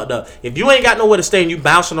priorities fucked up. If you ain't got nowhere to stay and you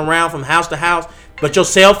bouncing around from house to house, but your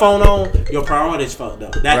cell phone on, your priorities fucked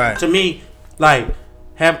up. That right. To me,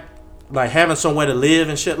 having somewhere to live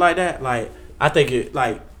and shit like that, I think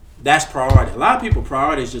that's priority. A lot of people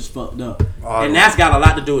priorities just fucked up. And that's got a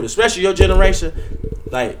lot to do with it. Especially your generation,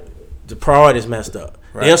 the priorities messed up.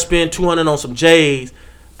 Right. They'll spend $200 on some J's,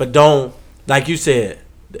 but don't, like you said,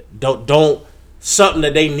 don't something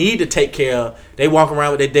that they need to take care of. They walk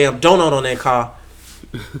around with their damn donut on their car,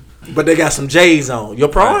 but they got some J's on. Your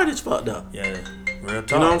priorities fucked up. Yeah, real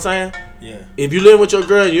talk. You know what I'm saying? Yeah. If you live with your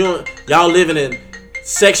girl, y'all living in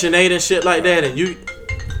Section 8 and shit like that, and you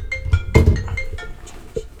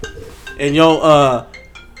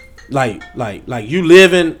you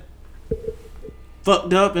living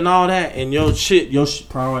fucked up and all that, and your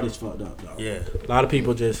priorities fucked up, dog. Yeah. A lot of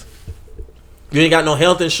people just, you ain't got no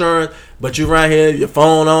health insurance, but you right here, your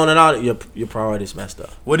phone on and all that, your priorities messed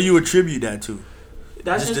up. What do you attribute that to?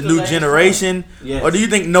 That's just the new generation? Yes. Or do you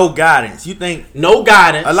think no guidance? You think no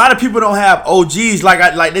guidance? A lot of people don't have OGs.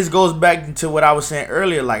 Like this goes back to what I was saying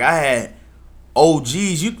earlier. Like I had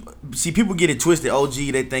OGs. You see, people get it twisted. OG,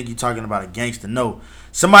 they think you're talking about a gangster. No,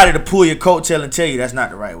 somebody to pull your coattail and tell you that's not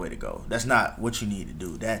the right way to go. That's not what you need to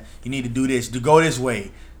do. That you need to do this. To go this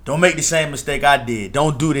way. Don't make the same mistake I did.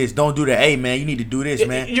 Don't do this. Don't do that. Hey man, you need to do this,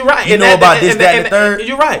 man. You're right. You know about this, that, and the third.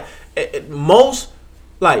 You're right. Most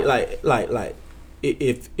like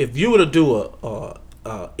if you were to do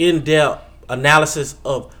a in-depth analysis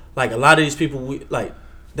of like a lot of these people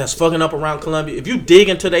that's fucking up around Columbia, if you dig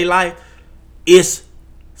into their life, it's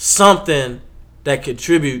something that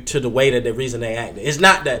contribute to the way that the reason they act. It's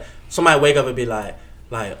not that somebody wake up and be like,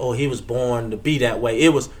 oh, he was born to be that way. It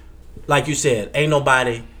was like you said, ain't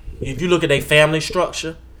nobody. If you look at their family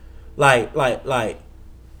structure, like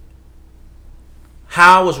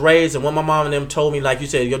how I was raised and what my mom and them told me, like you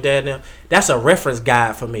said, your dad and them, that's a reference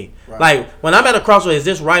guide for me. Right. Like when I'm at a crossroads, is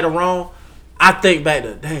this right or wrong? I think back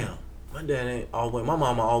to, damn, my dad ain't always, my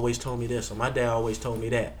mama always told me this, or my dad always told me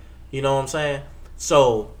that. You know what I'm saying?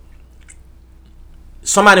 So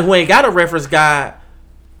somebody who ain't got a reference guide,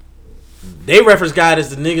 they reference guide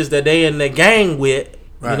is the niggas that they in the gang with.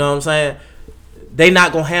 Right. You know what I'm saying? They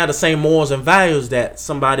not gonna have the same morals and values that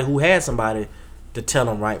somebody who had somebody to tell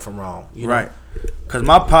them right from wrong. You know? Right. Cause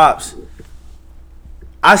my pops,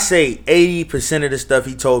 I say 80% of the stuff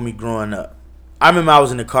he told me growing up. I remember I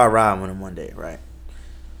was in the car riding with him one day, right?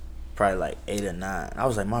 Probably like 8 or 9. I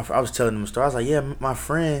was like, I was telling him a story. I was like, yeah, my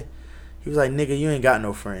friend. He was like, nigga, you ain't got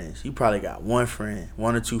no friends. You probably got one friend,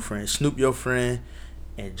 1 or 2 friends. Snoop your friend,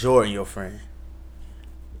 and Jordan your friend.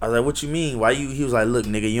 I was like, what you mean? Why you? He was like, look,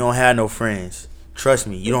 nigga, you don't have no friends. Trust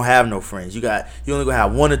me, you don't have no friends. You only gonna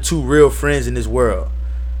have 1 or 2 real friends in this world.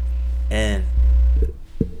 And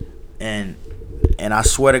I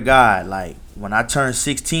swear to God, like when I turned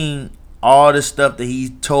 16, all the stuff that he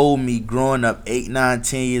told me growing up, 8, 9,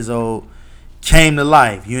 10 years old, came to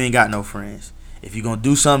life. You ain't got no friends. If you're gonna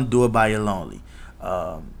do something, do it by your lonely.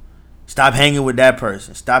 Stop hanging with that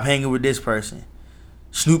person. Stop hanging with this person.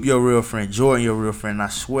 Snoop your real friend. Jordan your real friend. And I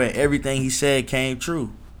swear everything he said came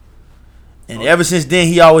true. And ever since then,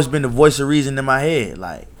 he always been the voice of reason in my head.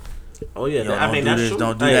 Like, oh yeah, yo, I mean that's true.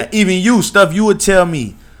 Don't do that. Even you, stuff you would tell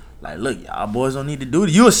me, like, look, y'all boys don't need to do it.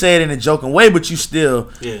 You would say it in a joking way, but you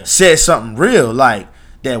still said something real, like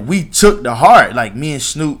that we took to heart. Like me and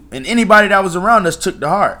Snoop and anybody that was around us took to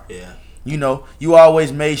heart. Yeah. You know, you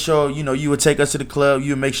always made sure, you would take us to the club.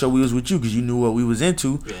 You would make sure we was with you because you knew what we was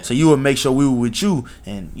into. Yeah. So you would make sure we were with you.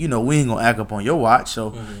 And, we ain't going to act up on your watch.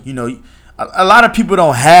 So, a lot of people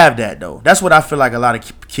don't have that, though. That's what I feel like a lot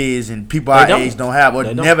of kids and people our age don't have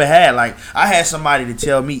or never had. Like, I had somebody to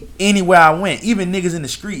tell me anywhere I went, even niggas in the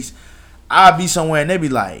streets, I'd be somewhere and they'd be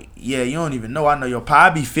like, yeah, you don't even know. I know your pa.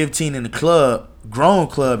 I'd be 15 in the club, grown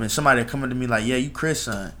club, and somebody come up to me like, yeah, you Chris'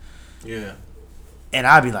 son. Yeah. And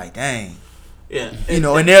I'd be like, dang. Yeah.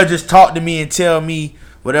 And they'll just talk to me and tell me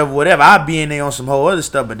whatever. I'd be in there on some whole other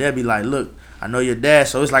stuff, but they'll be like, look, I know your dad,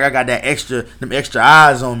 so it's like I got them extra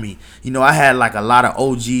eyes on me. I had like a lot of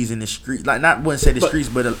OGs in the street. Like, wouldn't say the streets,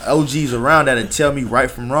 but OGs around that'd tell me right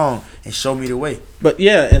from wrong and show me the way. But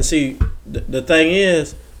yeah, and see, the thing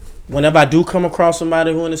is, whenever I do come across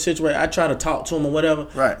somebody who in a situation, I try to talk to them or whatever.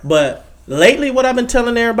 Right. But lately, what I've been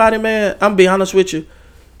telling everybody, man, I'm gonna be honest with you,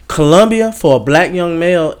 Columbia for a black young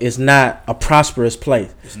male is not a prosperous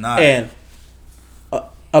place. It's not. And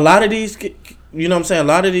a lot of these, you know what I'm saying? A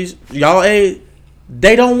lot of these y'all age,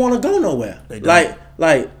 they don't want to go nowhere. They don't.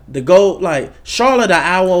 Like to go like Charlotte an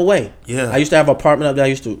hour away. Yeah. I used to have an apartment up there. I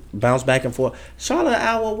used to bounce back and forth. Charlotte an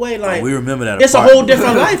hour away. Like we remember that. It's a whole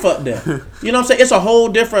different life up there. You know what I'm saying? It's a whole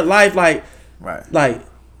different life. Like right. Like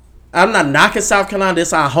I'm not knocking South Carolina.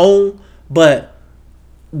 It's our home, but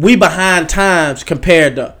we behind times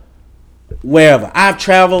compared to wherever I've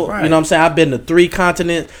traveled. Right. You know what I'm saying? I've been to 3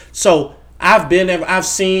 continents. So I've been there. I've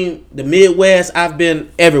seen the Midwest. I've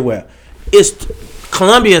been everywhere.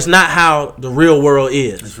 Columbia is not how the real world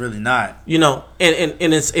is. It's really not. And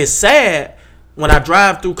it's sad when I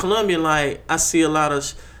drive through Columbia. Like I see a lot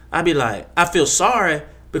of, I be like, I feel sorry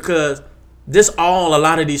because this all a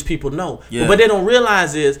lot of these people know. Yeah. But what they don't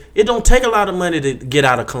realize is it don't take a lot of money to get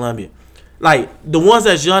out of Columbia. Like the ones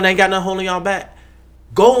that's young, they ain't got nothing holding y'all back.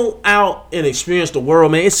 Go out and experience the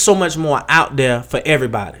world, man. It's so much more out there for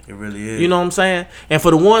everybody. It really is. You know what I'm saying? And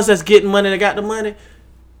for the ones that's getting money, that got the money,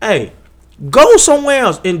 hey, go somewhere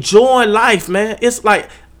else. Enjoy life, man. It's like,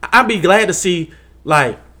 I'd be glad to see,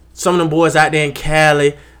 like, some of them boys out there in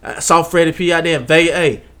Cali. I saw Freddie P out there in Vegas.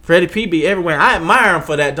 Hey, Freddie P be everywhere. I admire him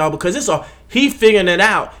for that, dog, because he figuring it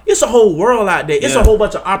out. It's a whole world out there. It's a whole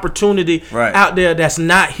bunch of opportunity out there that's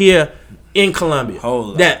not here in Columbia.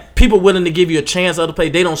 That people willing to give you a chance other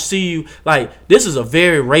place. They don't see you. Like, this is a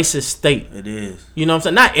very racist state. It is. You know what I'm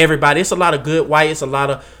saying? Not everybody. It's a lot of good white. It's a lot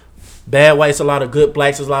of bad whites. A lot of good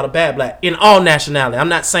blacks. There's a lot of bad black. In all nationality. I'm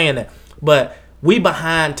not saying that. But we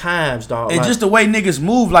behind times, dog. And like, just the way niggas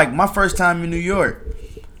move. Like, my first time in New York,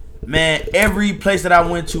 man, every place that I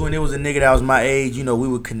went to and there was a nigga that was my age, we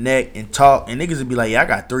would connect and talk. And niggas would be like, yeah, I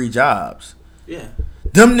got 3 jobs. Yeah.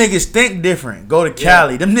 Them niggas think different. Go to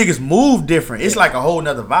Cali. Them niggas move different. It's like a whole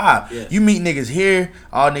nother vibe. Yeah. You meet niggas here,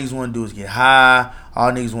 all niggas want to do is get high.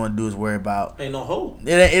 All niggas want to do is worry about. Ain't no hope. It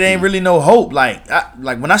ain't really no hope. Like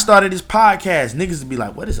when I started this podcast, niggas would be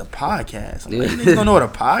like, "What is a podcast?" I'm like, "You niggas don't know what a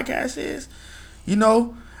podcast is?" You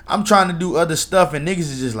know, I'm trying to do other stuff, and niggas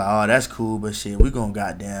is just like, "Oh, that's cool, but shit, we gonna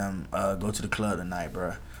goddamn go to the club tonight,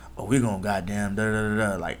 bro. Oh, we gonna goddamn da da da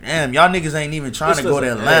da." Like, damn, y'all niggas ain't even trying to go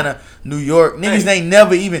to Atlanta, New York. Niggas ain't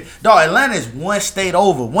never even. Dog, Atlanta is one state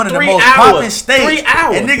over, one of the most popping states. 3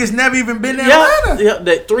 hours, and niggas never even been to Atlanta. Yeah,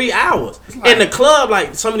 that 3 hours. Like, and the club,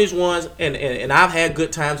 like some of these ones, and I've had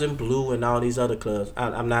good times in Blue and all these other clubs.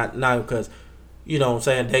 I'm not because, you know what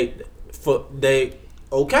I'm saying, they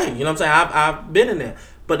okay, you know what I'm saying. I've been in there,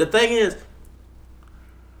 but the thing is,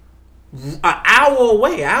 an hour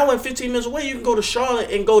away, hour and 15 minutes away, you can go to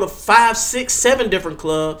Charlotte and go to 5, 6, 7 different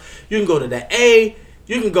clubs. You can go to the A.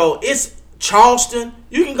 You can go. It's Charleston.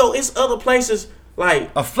 You can go. It's other places.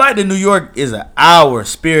 Like a flight to New York is an hour.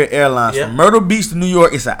 Spirit Airlines from Myrtle Beach to New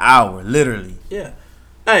York, it's an hour, literally. Yeah.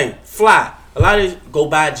 Hey, fly. A lot of these go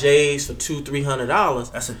buy J's for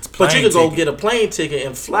 $200-$300. That's a plane but you could go ticket. get a plane ticket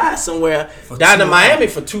and fly somewhere For down to $200. Miami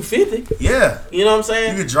for $250. Yeah. You know what I'm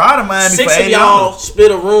saying? You could drive to Miami 6 for $80. of y'all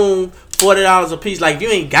split a room, $40 a piece. Like, you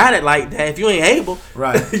ain't got it like that. If you ain't able,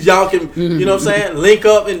 right? Y'all can, you know what I'm saying, link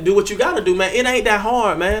up and do what you got to do, man. It ain't that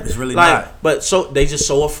hard, man. It's really like, not. But so they just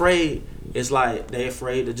so afraid. It's like they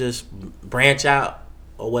afraid to just branch out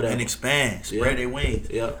or whatever And expand, spread their wings.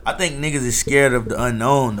 Yeah. I think niggas is scared of the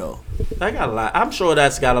unknown though. That got a lot. I'm sure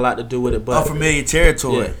that's got a lot to do with it, but Unfamiliar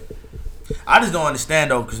territory. Yeah. I just don't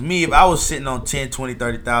understand though, cause me, if I was sitting on 10, 20,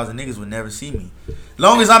 30,000, niggas would never see me.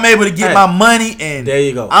 Long as I'm able to get my money and there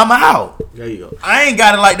you go. I'm out. There you go. I ain't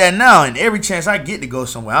got it like that now, and every chance I get to go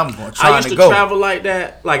somewhere, I'm going to try I used to go. travel like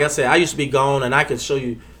that. Like I said, I used to be gone, and I could show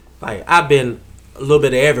you. Like, I've been a little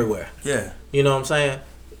bit of everywhere. Yeah. You know what I'm saying?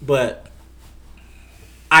 But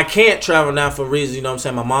I can't travel now for reasons, you know what I'm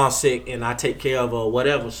saying? My mom's sick, and I take care of her or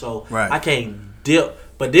whatever, so Right. I can't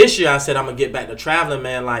dip. But this year, I said I'm going to get back to traveling,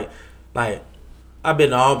 man. Like I've been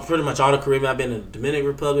to pretty much all the Caribbean. I've been to Dominican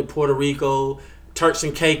Republic, Puerto Rico, Turks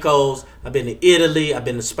and Caicos. I've been to Italy. I've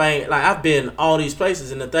been to Spain. Like, I've been all these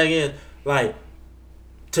places, and the thing is, like,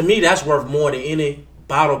 to me, that's worth more than any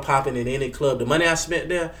bottle popping in any club. The money I spent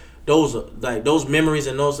there, those are, like, those memories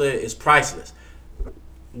and those is priceless.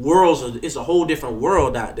 It's a whole different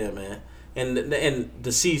world out there, man. And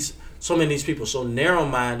to see so many of these people so narrow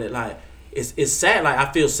minded, like, it's sad. Like,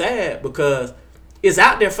 I feel sad because it's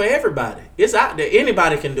out there for everybody. It's out there.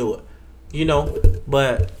 Anybody can do it, you know.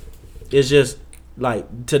 But it's just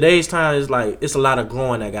like today's time is like it's a lot of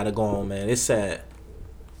growing that gotta go on, man. It's sad.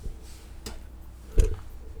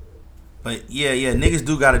 But yeah, niggas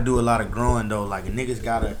do gotta do a lot of growing though. Like niggas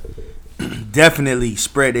gotta definitely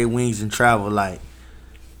spread their wings and travel. Like,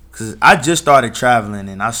 cause I just started traveling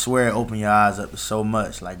and I swear it opened your eyes up to so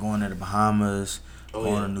much. Like going to the Bahamas,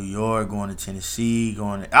 going to New York, going to Tennessee,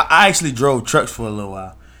 I actually drove trucks for a little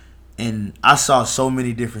while, and I saw so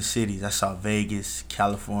many different cities. I saw Vegas,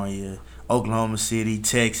 California, Oklahoma City,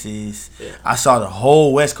 Texas. Yeah. I saw the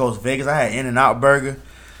whole West Coast. Vegas. I had In-N-Out Burger.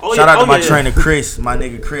 Shout out to my trainer Chris, my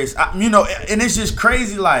nigga Chris. You know, and it's just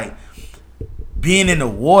crazy, like being in the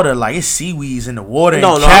water, like it's seaweeds in the water.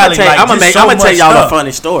 No, in Cali, I'm gonna tell y'all a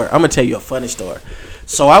funny story. I'm gonna tell you a funny story.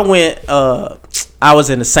 So I went. I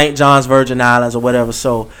was in the St. John's Virgin Islands or whatever.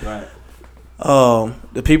 So, right.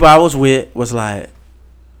 The people I was with was like,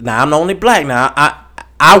 now I'm the only black. Now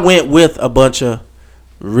I went with a bunch of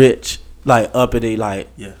rich, like uppity, like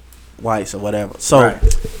whites or whatever. So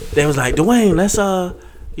they was like, Dwayne, let's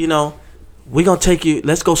you know, we gonna take you.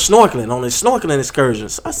 Let's go snorkeling on this snorkeling excursion.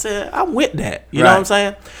 So I said, I'm with that. You know what I'm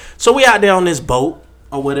saying? So we out there on this boat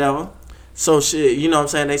or whatever. So shit, you know what I'm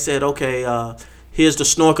saying? They said, okay, here's the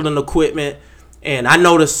snorkeling equipment. And I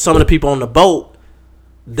noticed some of the people on the boat,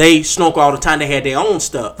 they snorkel all the time. They had their own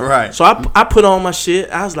stuff. Right. So I put on my shit.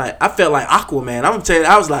 I was like, I felt like Aquaman. I'm gonna tell you,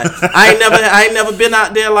 I was like, I ain't never been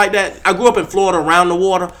out there like that. I grew up in Florida around the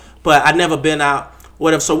water, but I never been out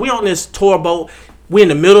whatever. So we on this tour boat. We in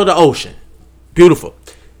the middle of the ocean. Beautiful.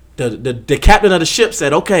 The captain of the ship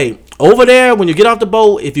said, okay, over there when you get off the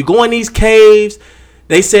boat, if you go in these caves,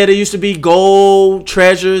 they said there used to be gold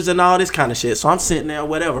treasures and all this kind of shit. So I'm sitting there,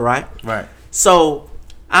 whatever, right? Right. So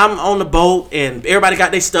I'm on the boat and everybody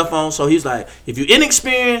got their stuff on. So he's like, if you're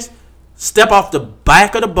inexperienced, step off the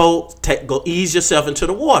back of the boat, go ease yourself into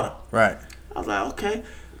the water. Right. I was like, okay.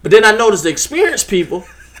 But then I noticed the experienced people,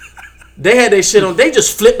 they had their shit on. They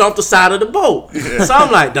just flipped off the side of the boat. Yeah. So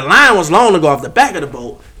I'm like, the line was long to go off the back of the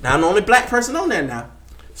boat. Now I'm the only black person on there now.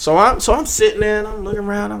 So I'm sitting there and I'm looking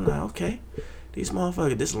around. I'm like, okay. these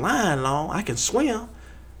motherfuckers, this line long, I can swim.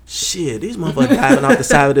 Shit, these motherfuckers diving off the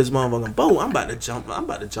side of this motherfucking boat. I'm about to jump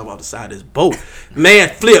off the side of this boat.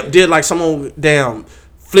 Man, did like some old damn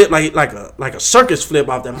flip, like a circus flip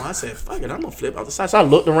off that. I said, fuck it, I'm gonna flip off the side. So I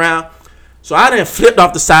looked around. So I done flipped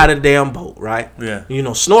off the side of the damn boat, right? Yeah.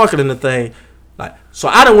 Snorkeling the thing. So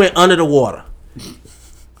I done went under the water.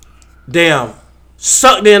 Damn,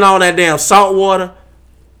 sucked in all that damn salt water,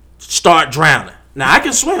 start drowning. Now I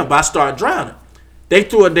can swim, but I start drowning. They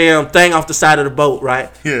threw a damn thing off the side of the boat, right?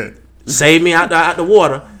 Yeah. Saved me out the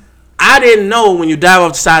water. I didn't know when you dive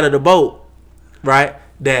off the side of the boat, right,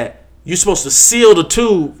 that you're supposed to seal the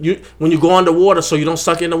tube when you go underwater so you don't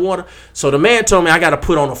suck in the water. So the man told me I got to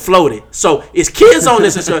put on a floaty. So it's kids on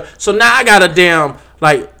this. So now I got a damn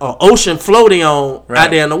ocean floaty on out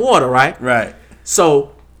there in the water, right? Right.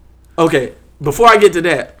 So, okay, before I get to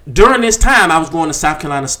that, during this time I was going to South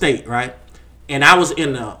Carolina State, right? And I was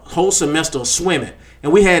in the whole semester of swimming.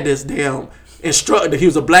 And we had this damn instructor. He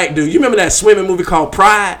was a black dude. You remember that swimming movie called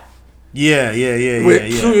Pride? Yeah.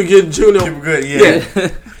 With Cuba Jr. Good, yeah.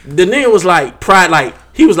 The nigga was like Pride,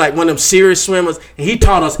 he was like one of them serious swimmers, and he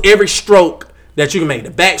taught us every stroke that you can make, the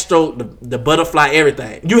backstroke, the butterfly,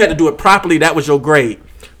 everything. You had to do it properly. That was your grade,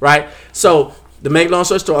 right? So to make long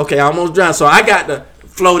story short, okay, I almost drowned. So I got the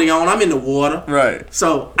floating on. I'm in the water. Right.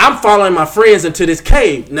 So I'm following my friends into this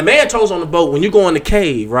cave. And the man told us on the boat, when you go in the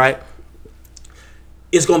cave, right,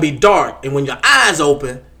 it's going to be dark. And when your eyes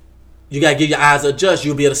open, you got to give your eyes a adjust.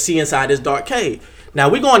 You'll be able to see inside this dark cave. Now,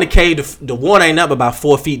 we go in the cave. The water ain't up about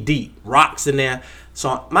 4 feet deep. Rocks in there.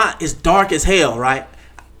 So it's dark as hell, right?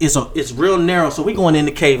 It's real narrow. So we going in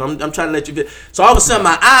the cave. I'm trying to let you get. So all of a sudden,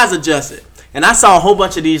 my eyes adjusted. And I saw a whole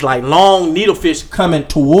bunch of these long needlefish coming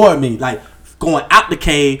toward me, going out the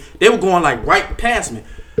cave. They were going right past me.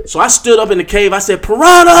 So I stood up in the cave. I said,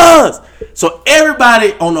 piranhas! So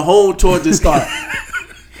everybody on the whole tour just started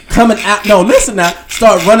coming out. No, listen now.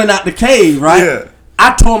 Start running out the cave, right? Yeah.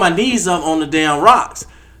 I tore my knees up on the damn rocks.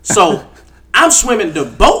 So I'm swimming the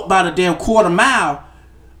boat by the damn quarter mile.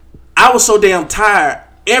 I was so damn tired.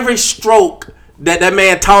 Every stroke that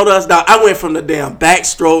man taught us, I went from the damn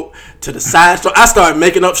backstroke to the side stroke. I started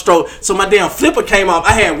making up stroke. So my damn flipper came off.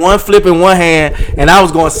 I had one flip in one hand, and I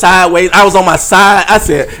was going sideways. I was on my side. I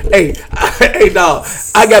said, hey, dog.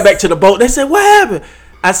 I got back to the boat. They said, what happened?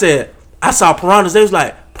 I said, I saw piranhas. They was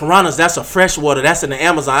like, piranhas, that's a freshwater. That's in the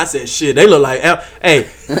Amazon. I said, shit, they look like, hey,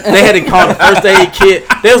 they had to call the first aid kit.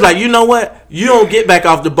 They was like, you know what? You don't get back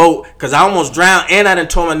off the boat because I almost drowned and I done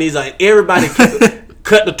tore my knees out. Everybody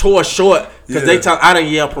cut the tour short because I done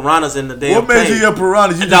yell piranhas in the damn What made cave. you yell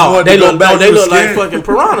piranhas? You just Dog, wanted they to go look, back. they You look was like scared? fucking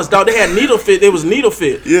piranhas, dog. They had needle fit. It was needle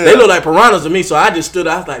fit. Yeah. They look like piranhas to me, so I just stood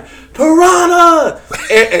up. I was like, piranha!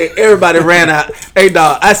 Everybody ran out. Hey,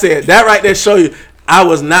 dog, I said, that right there show you I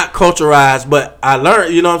was not culturized, but I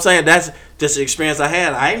learned, you know what I'm saying? That's just the experience I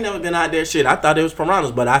had. I ain't never been out there shit. I thought it was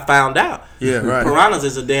piranhas, but I found out. Yeah, right. Piranhas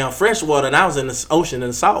is a damn freshwater, and I was in the ocean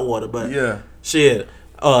and salt water, but Yeah. shit.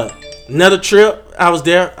 Another trip, I was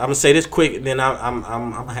there. I'm gonna say this quick, and then I'm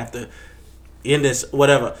gonna have to end this.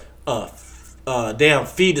 Whatever. Damn,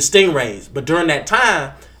 feed the stingrays. But during that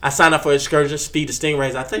time, I signed up for excursions, feed the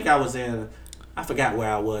stingrays. I think I forgot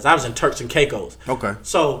where I was. I was in Turks and Caicos. Okay.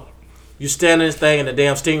 So you stand in this thing, and the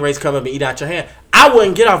damn stingrays come up and eat out your hand. I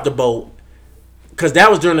wouldn't get off the boat because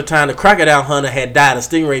that was during the time the crocodile hunter had died. A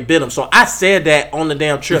stingray bit him. So I said that on the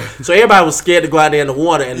damn trip. So everybody was scared to go out there in the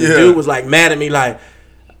water, and the dude was like mad at me, like,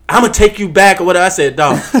 I'm gonna take you back or whatever. I said,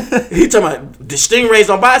 dog. He talking about the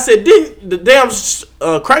stingrays on by. I said, didn't the damn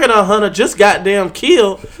crocodile hunter just got damn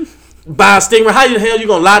killed by a stingray? How the hell you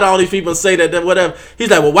gonna lie to all these people and say that whatever? He's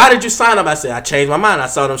like, well, why did you sign up? I said, I changed my mind. I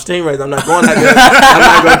saw them stingrays. I'm not going out there. I'm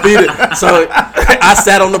not gonna beat it. So I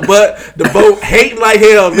sat on the boat, hating like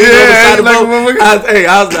hell.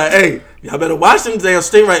 I was like, hey. Y'all better watch them damn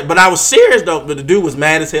stingrays. But I was serious though. But the dude was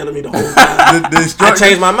mad as hell at me the whole time. I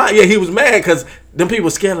changed my mind. Yeah, he was mad because them people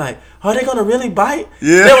were scared. Like, are they gonna really bite?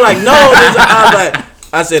 Yeah. They were like, no.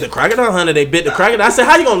 I said the crocodile hunter. They bit the crocodile. I said,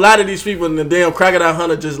 how you gonna lie to these people and the damn crocodile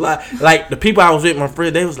hunter just lie? Like the people I was with, my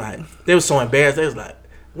friend, they was so embarrassed. They was like,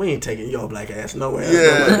 we ain't taking your black ass nowhere.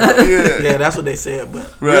 Yeah, that's what they said.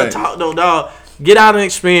 But real talk though, dog. Get out and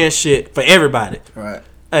experience shit for everybody. Right.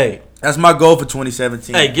 Hey. That's my goal for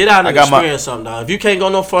 2017. Hey, get out and experience something, dog. If you can't go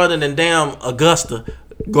no further than damn Augusta,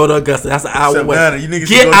 go to Augusta. That's an hour away.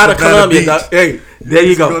 Get out of Columbia, dog. Hey, there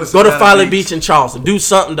you go. Go to Folly Beach in Charleston. Do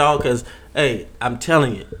something, dog, because, hey, I'm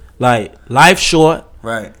telling you, like, life's short.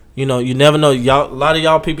 Right. You know, you never know. Y'all, a lot of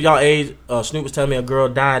y'all people y'all age, Snoop was telling me a girl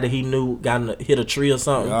died that he knew hit a tree or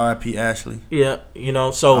something. R.I.P. Ashley. Yeah, you know,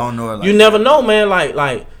 so I don't know her like you never know, man.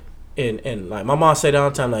 Like, and like my mom said all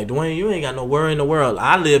the time, like, Dwayne, you ain't got no worry in the world.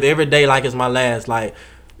 I live every day like it's my last. Like,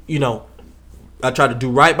 you know, I try to do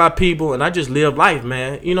right by people, and I just live life,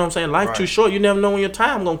 man. You know what I'm saying? Life too short. You never know when your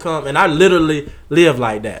time gonna come, and I literally live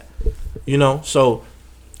like that. You know, so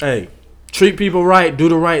hey, treat people right, do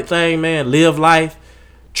the right thing, man. Live life.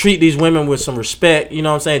 Treat these women with some respect. You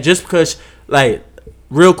know what I'm saying? Just because, like,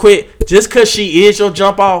 real quick, just because she is your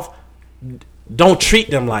jump off, don't treat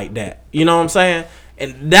them like that. You know what I'm saying?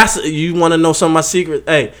 And that's, you want to know some of my secrets?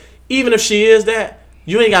 Hey, even if she is that,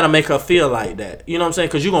 you ain't got to make her feel like that. You know what I'm saying?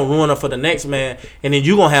 Because you're going to ruin her for the next man, and then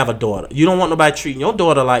you're going to have a daughter. You don't want nobody treating your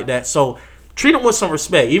daughter like that. So treat them with some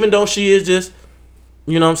respect. Even though she is just,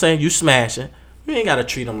 you know what I'm saying, you smashing, you ain't got to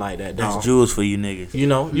treat them like that, dog. That's jewels for you niggas. You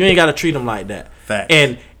know, you ain't got to treat them like that. Facts.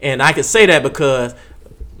 And I can say that because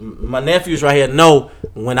my nephews right here know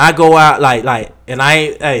when I go out, when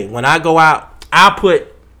I go out, I put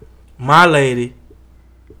my lady,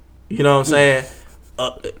 you know what I'm saying,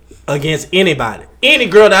 against anybody. Any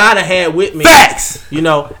girl that I'd have had with me. Facts. You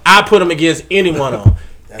know, I put them against any one of them.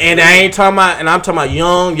 And I ain't talking about, and I'm talking about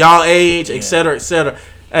young, y'all age, et cetera, et cetera.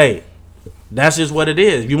 Hey, that's just what it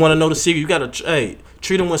is. If you want to know the secret, you got to,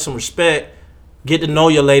 treat them with some respect. Get to know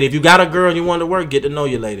your lady. If you got a girl and you want to work, get to know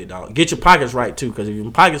your lady, dog. Get your pockets right, too, because if your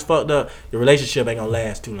pockets fucked up, your relationship ain't going to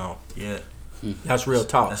last too long. Yeah. That's real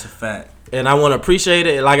talk. That's a fact. And I want to appreciate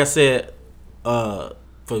it. Like I said, for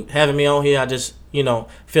having me on here, I just, you know,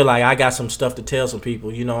 feel like I got some stuff to tell some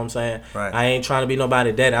people. You know what I'm saying? Right. I ain't trying to be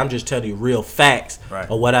nobody daddy. I'm just telling you real facts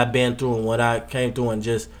of what I've been through and what I came through, and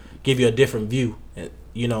just give you a different view.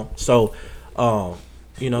 You know, so,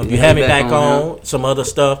 you know, if you have me back on some other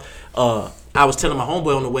stuff, I was telling my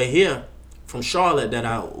homeboy on the way here from Charlotte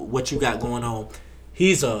that what you got going on.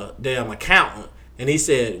 He's a damn accountant, and he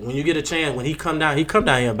said when you get a chance, when he come down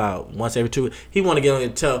here about once every 2 weeks. He want to get on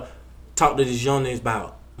and talk to these young niggas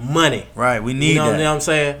about money. Right, we need you know, that. You know what I'm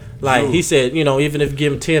saying? Like he said, you know, even if you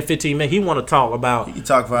give him 10, 15 minutes, he want to talk about. He can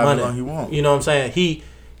talk for money. how long he want. You know what I'm saying? He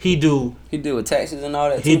deal with taxes and all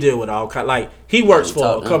that. He deal with all kind. Like he works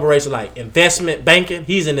for a corporation like investment banking.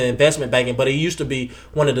 He's in the investment banking, but he used to be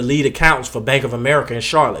one of the lead accountants for Bank of America in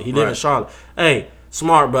Charlotte. He lived in Charlotte. Hey,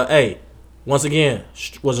 smart, but hey, once again,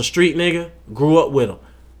 was a street nigga. Grew up with him.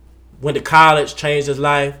 Went to college, changed his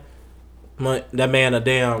life. That man a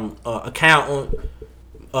damn accountant.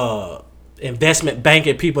 Investment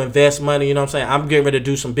banking. People invest money. You know what I'm saying? I'm getting ready to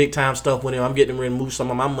do some big time stuff with him. I'm getting ready to move some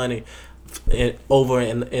of my money over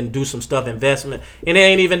and do some stuff, investment, and it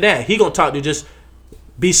ain't even that. He gonna talk to you, just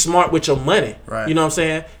be smart with your money. Right. You know what I'm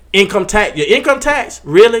saying? Your income tax,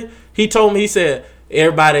 really? He told me, he said,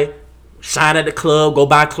 everybody shine at the club, go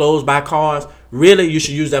buy clothes, buy cars. Really, you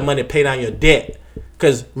should use that money to pay down your debt.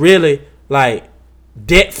 Cause really, like,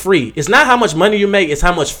 debt free. It's not how much money you make, it's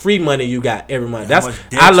how much free money you got every month.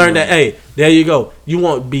 I learned that. Hey, there you go. You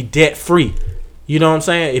want to be debt free. You know what I'm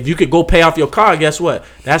saying? If you could go pay off your car, guess what?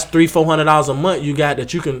 That's $300-$400 a month you got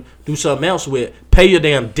that you can do something else with. Pay your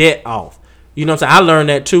damn debt off. You know what I'm saying? I learned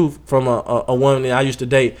that too from a woman that I used to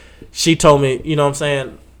date. She told me, you know what I'm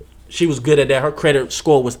saying? She was good at that. Her credit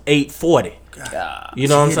score was 840. God. You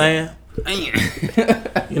know what I'm saying?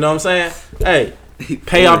 You know what I'm saying? Hey,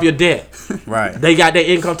 pay off your debt. Right. They got their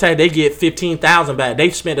income tax. They get $15,000 back. They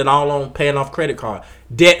spent it all on paying off credit card.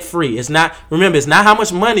 Debt free. It's not. Remember, it's not how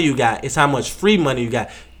much money you got. It's how much free money you got.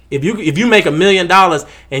 If you make $1 million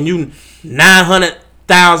and you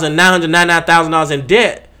 $999,000 in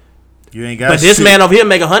debt, you ain't got. But this man over here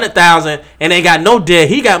make $100,000 and ain't got no debt.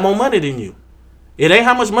 He got more money than you. It ain't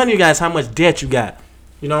how much money you got. It's how much debt you got.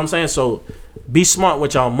 You know what I'm saying? So be smart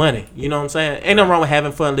with y'all money. You know what I'm saying? Ain't nothing wrong with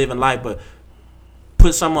having fun, living life, but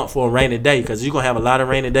put something up for a rainy day, because you're going to have a lot of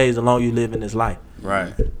rainy days the longer you live in this life.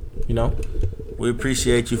 Right. You know? We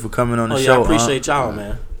appreciate you for coming on the show. I appreciate y'all,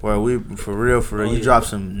 man. Well, we for real. You dropped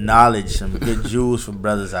some knowledge, some good jewels for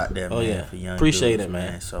brothers out there, man. Oh, yeah. For young Appreciate dudes, it,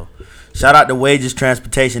 man. So, shout out to Wages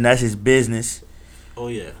Transportation. That's his business. Oh,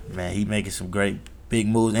 yeah. Man, he making some great big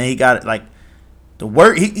moves. And he got, like, the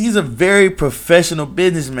work. He's a very professional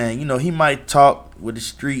businessman. You know, he might talk with the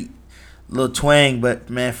street, little twang, but,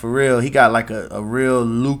 man, for real, he got, like, a real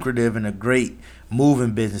lucrative and a great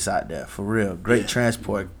moving business out there. For real. Great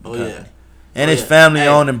transport company. Yeah. And it's family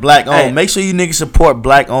owned and black owned. Make sure you niggas support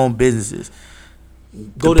black owned businesses.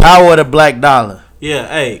 The power of the black dollar. Yeah,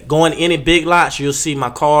 hey, go in any big lots, you'll see my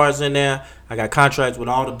cars in there. I got contracts with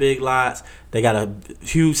all the big lots. They got a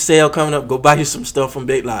huge sale coming up. Go buy you some stuff from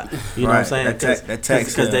Big Lot. You know what I'm saying? Because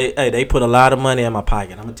they put a lot of money in my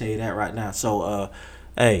pocket. I'm gonna tell you that right now. So,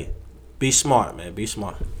 hey, be smart, man. Be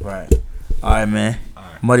smart. Right. All right, man. All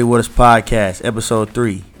right. Muddy Waters Podcast, episode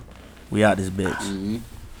 3. We out this bitch. Mm-hmm.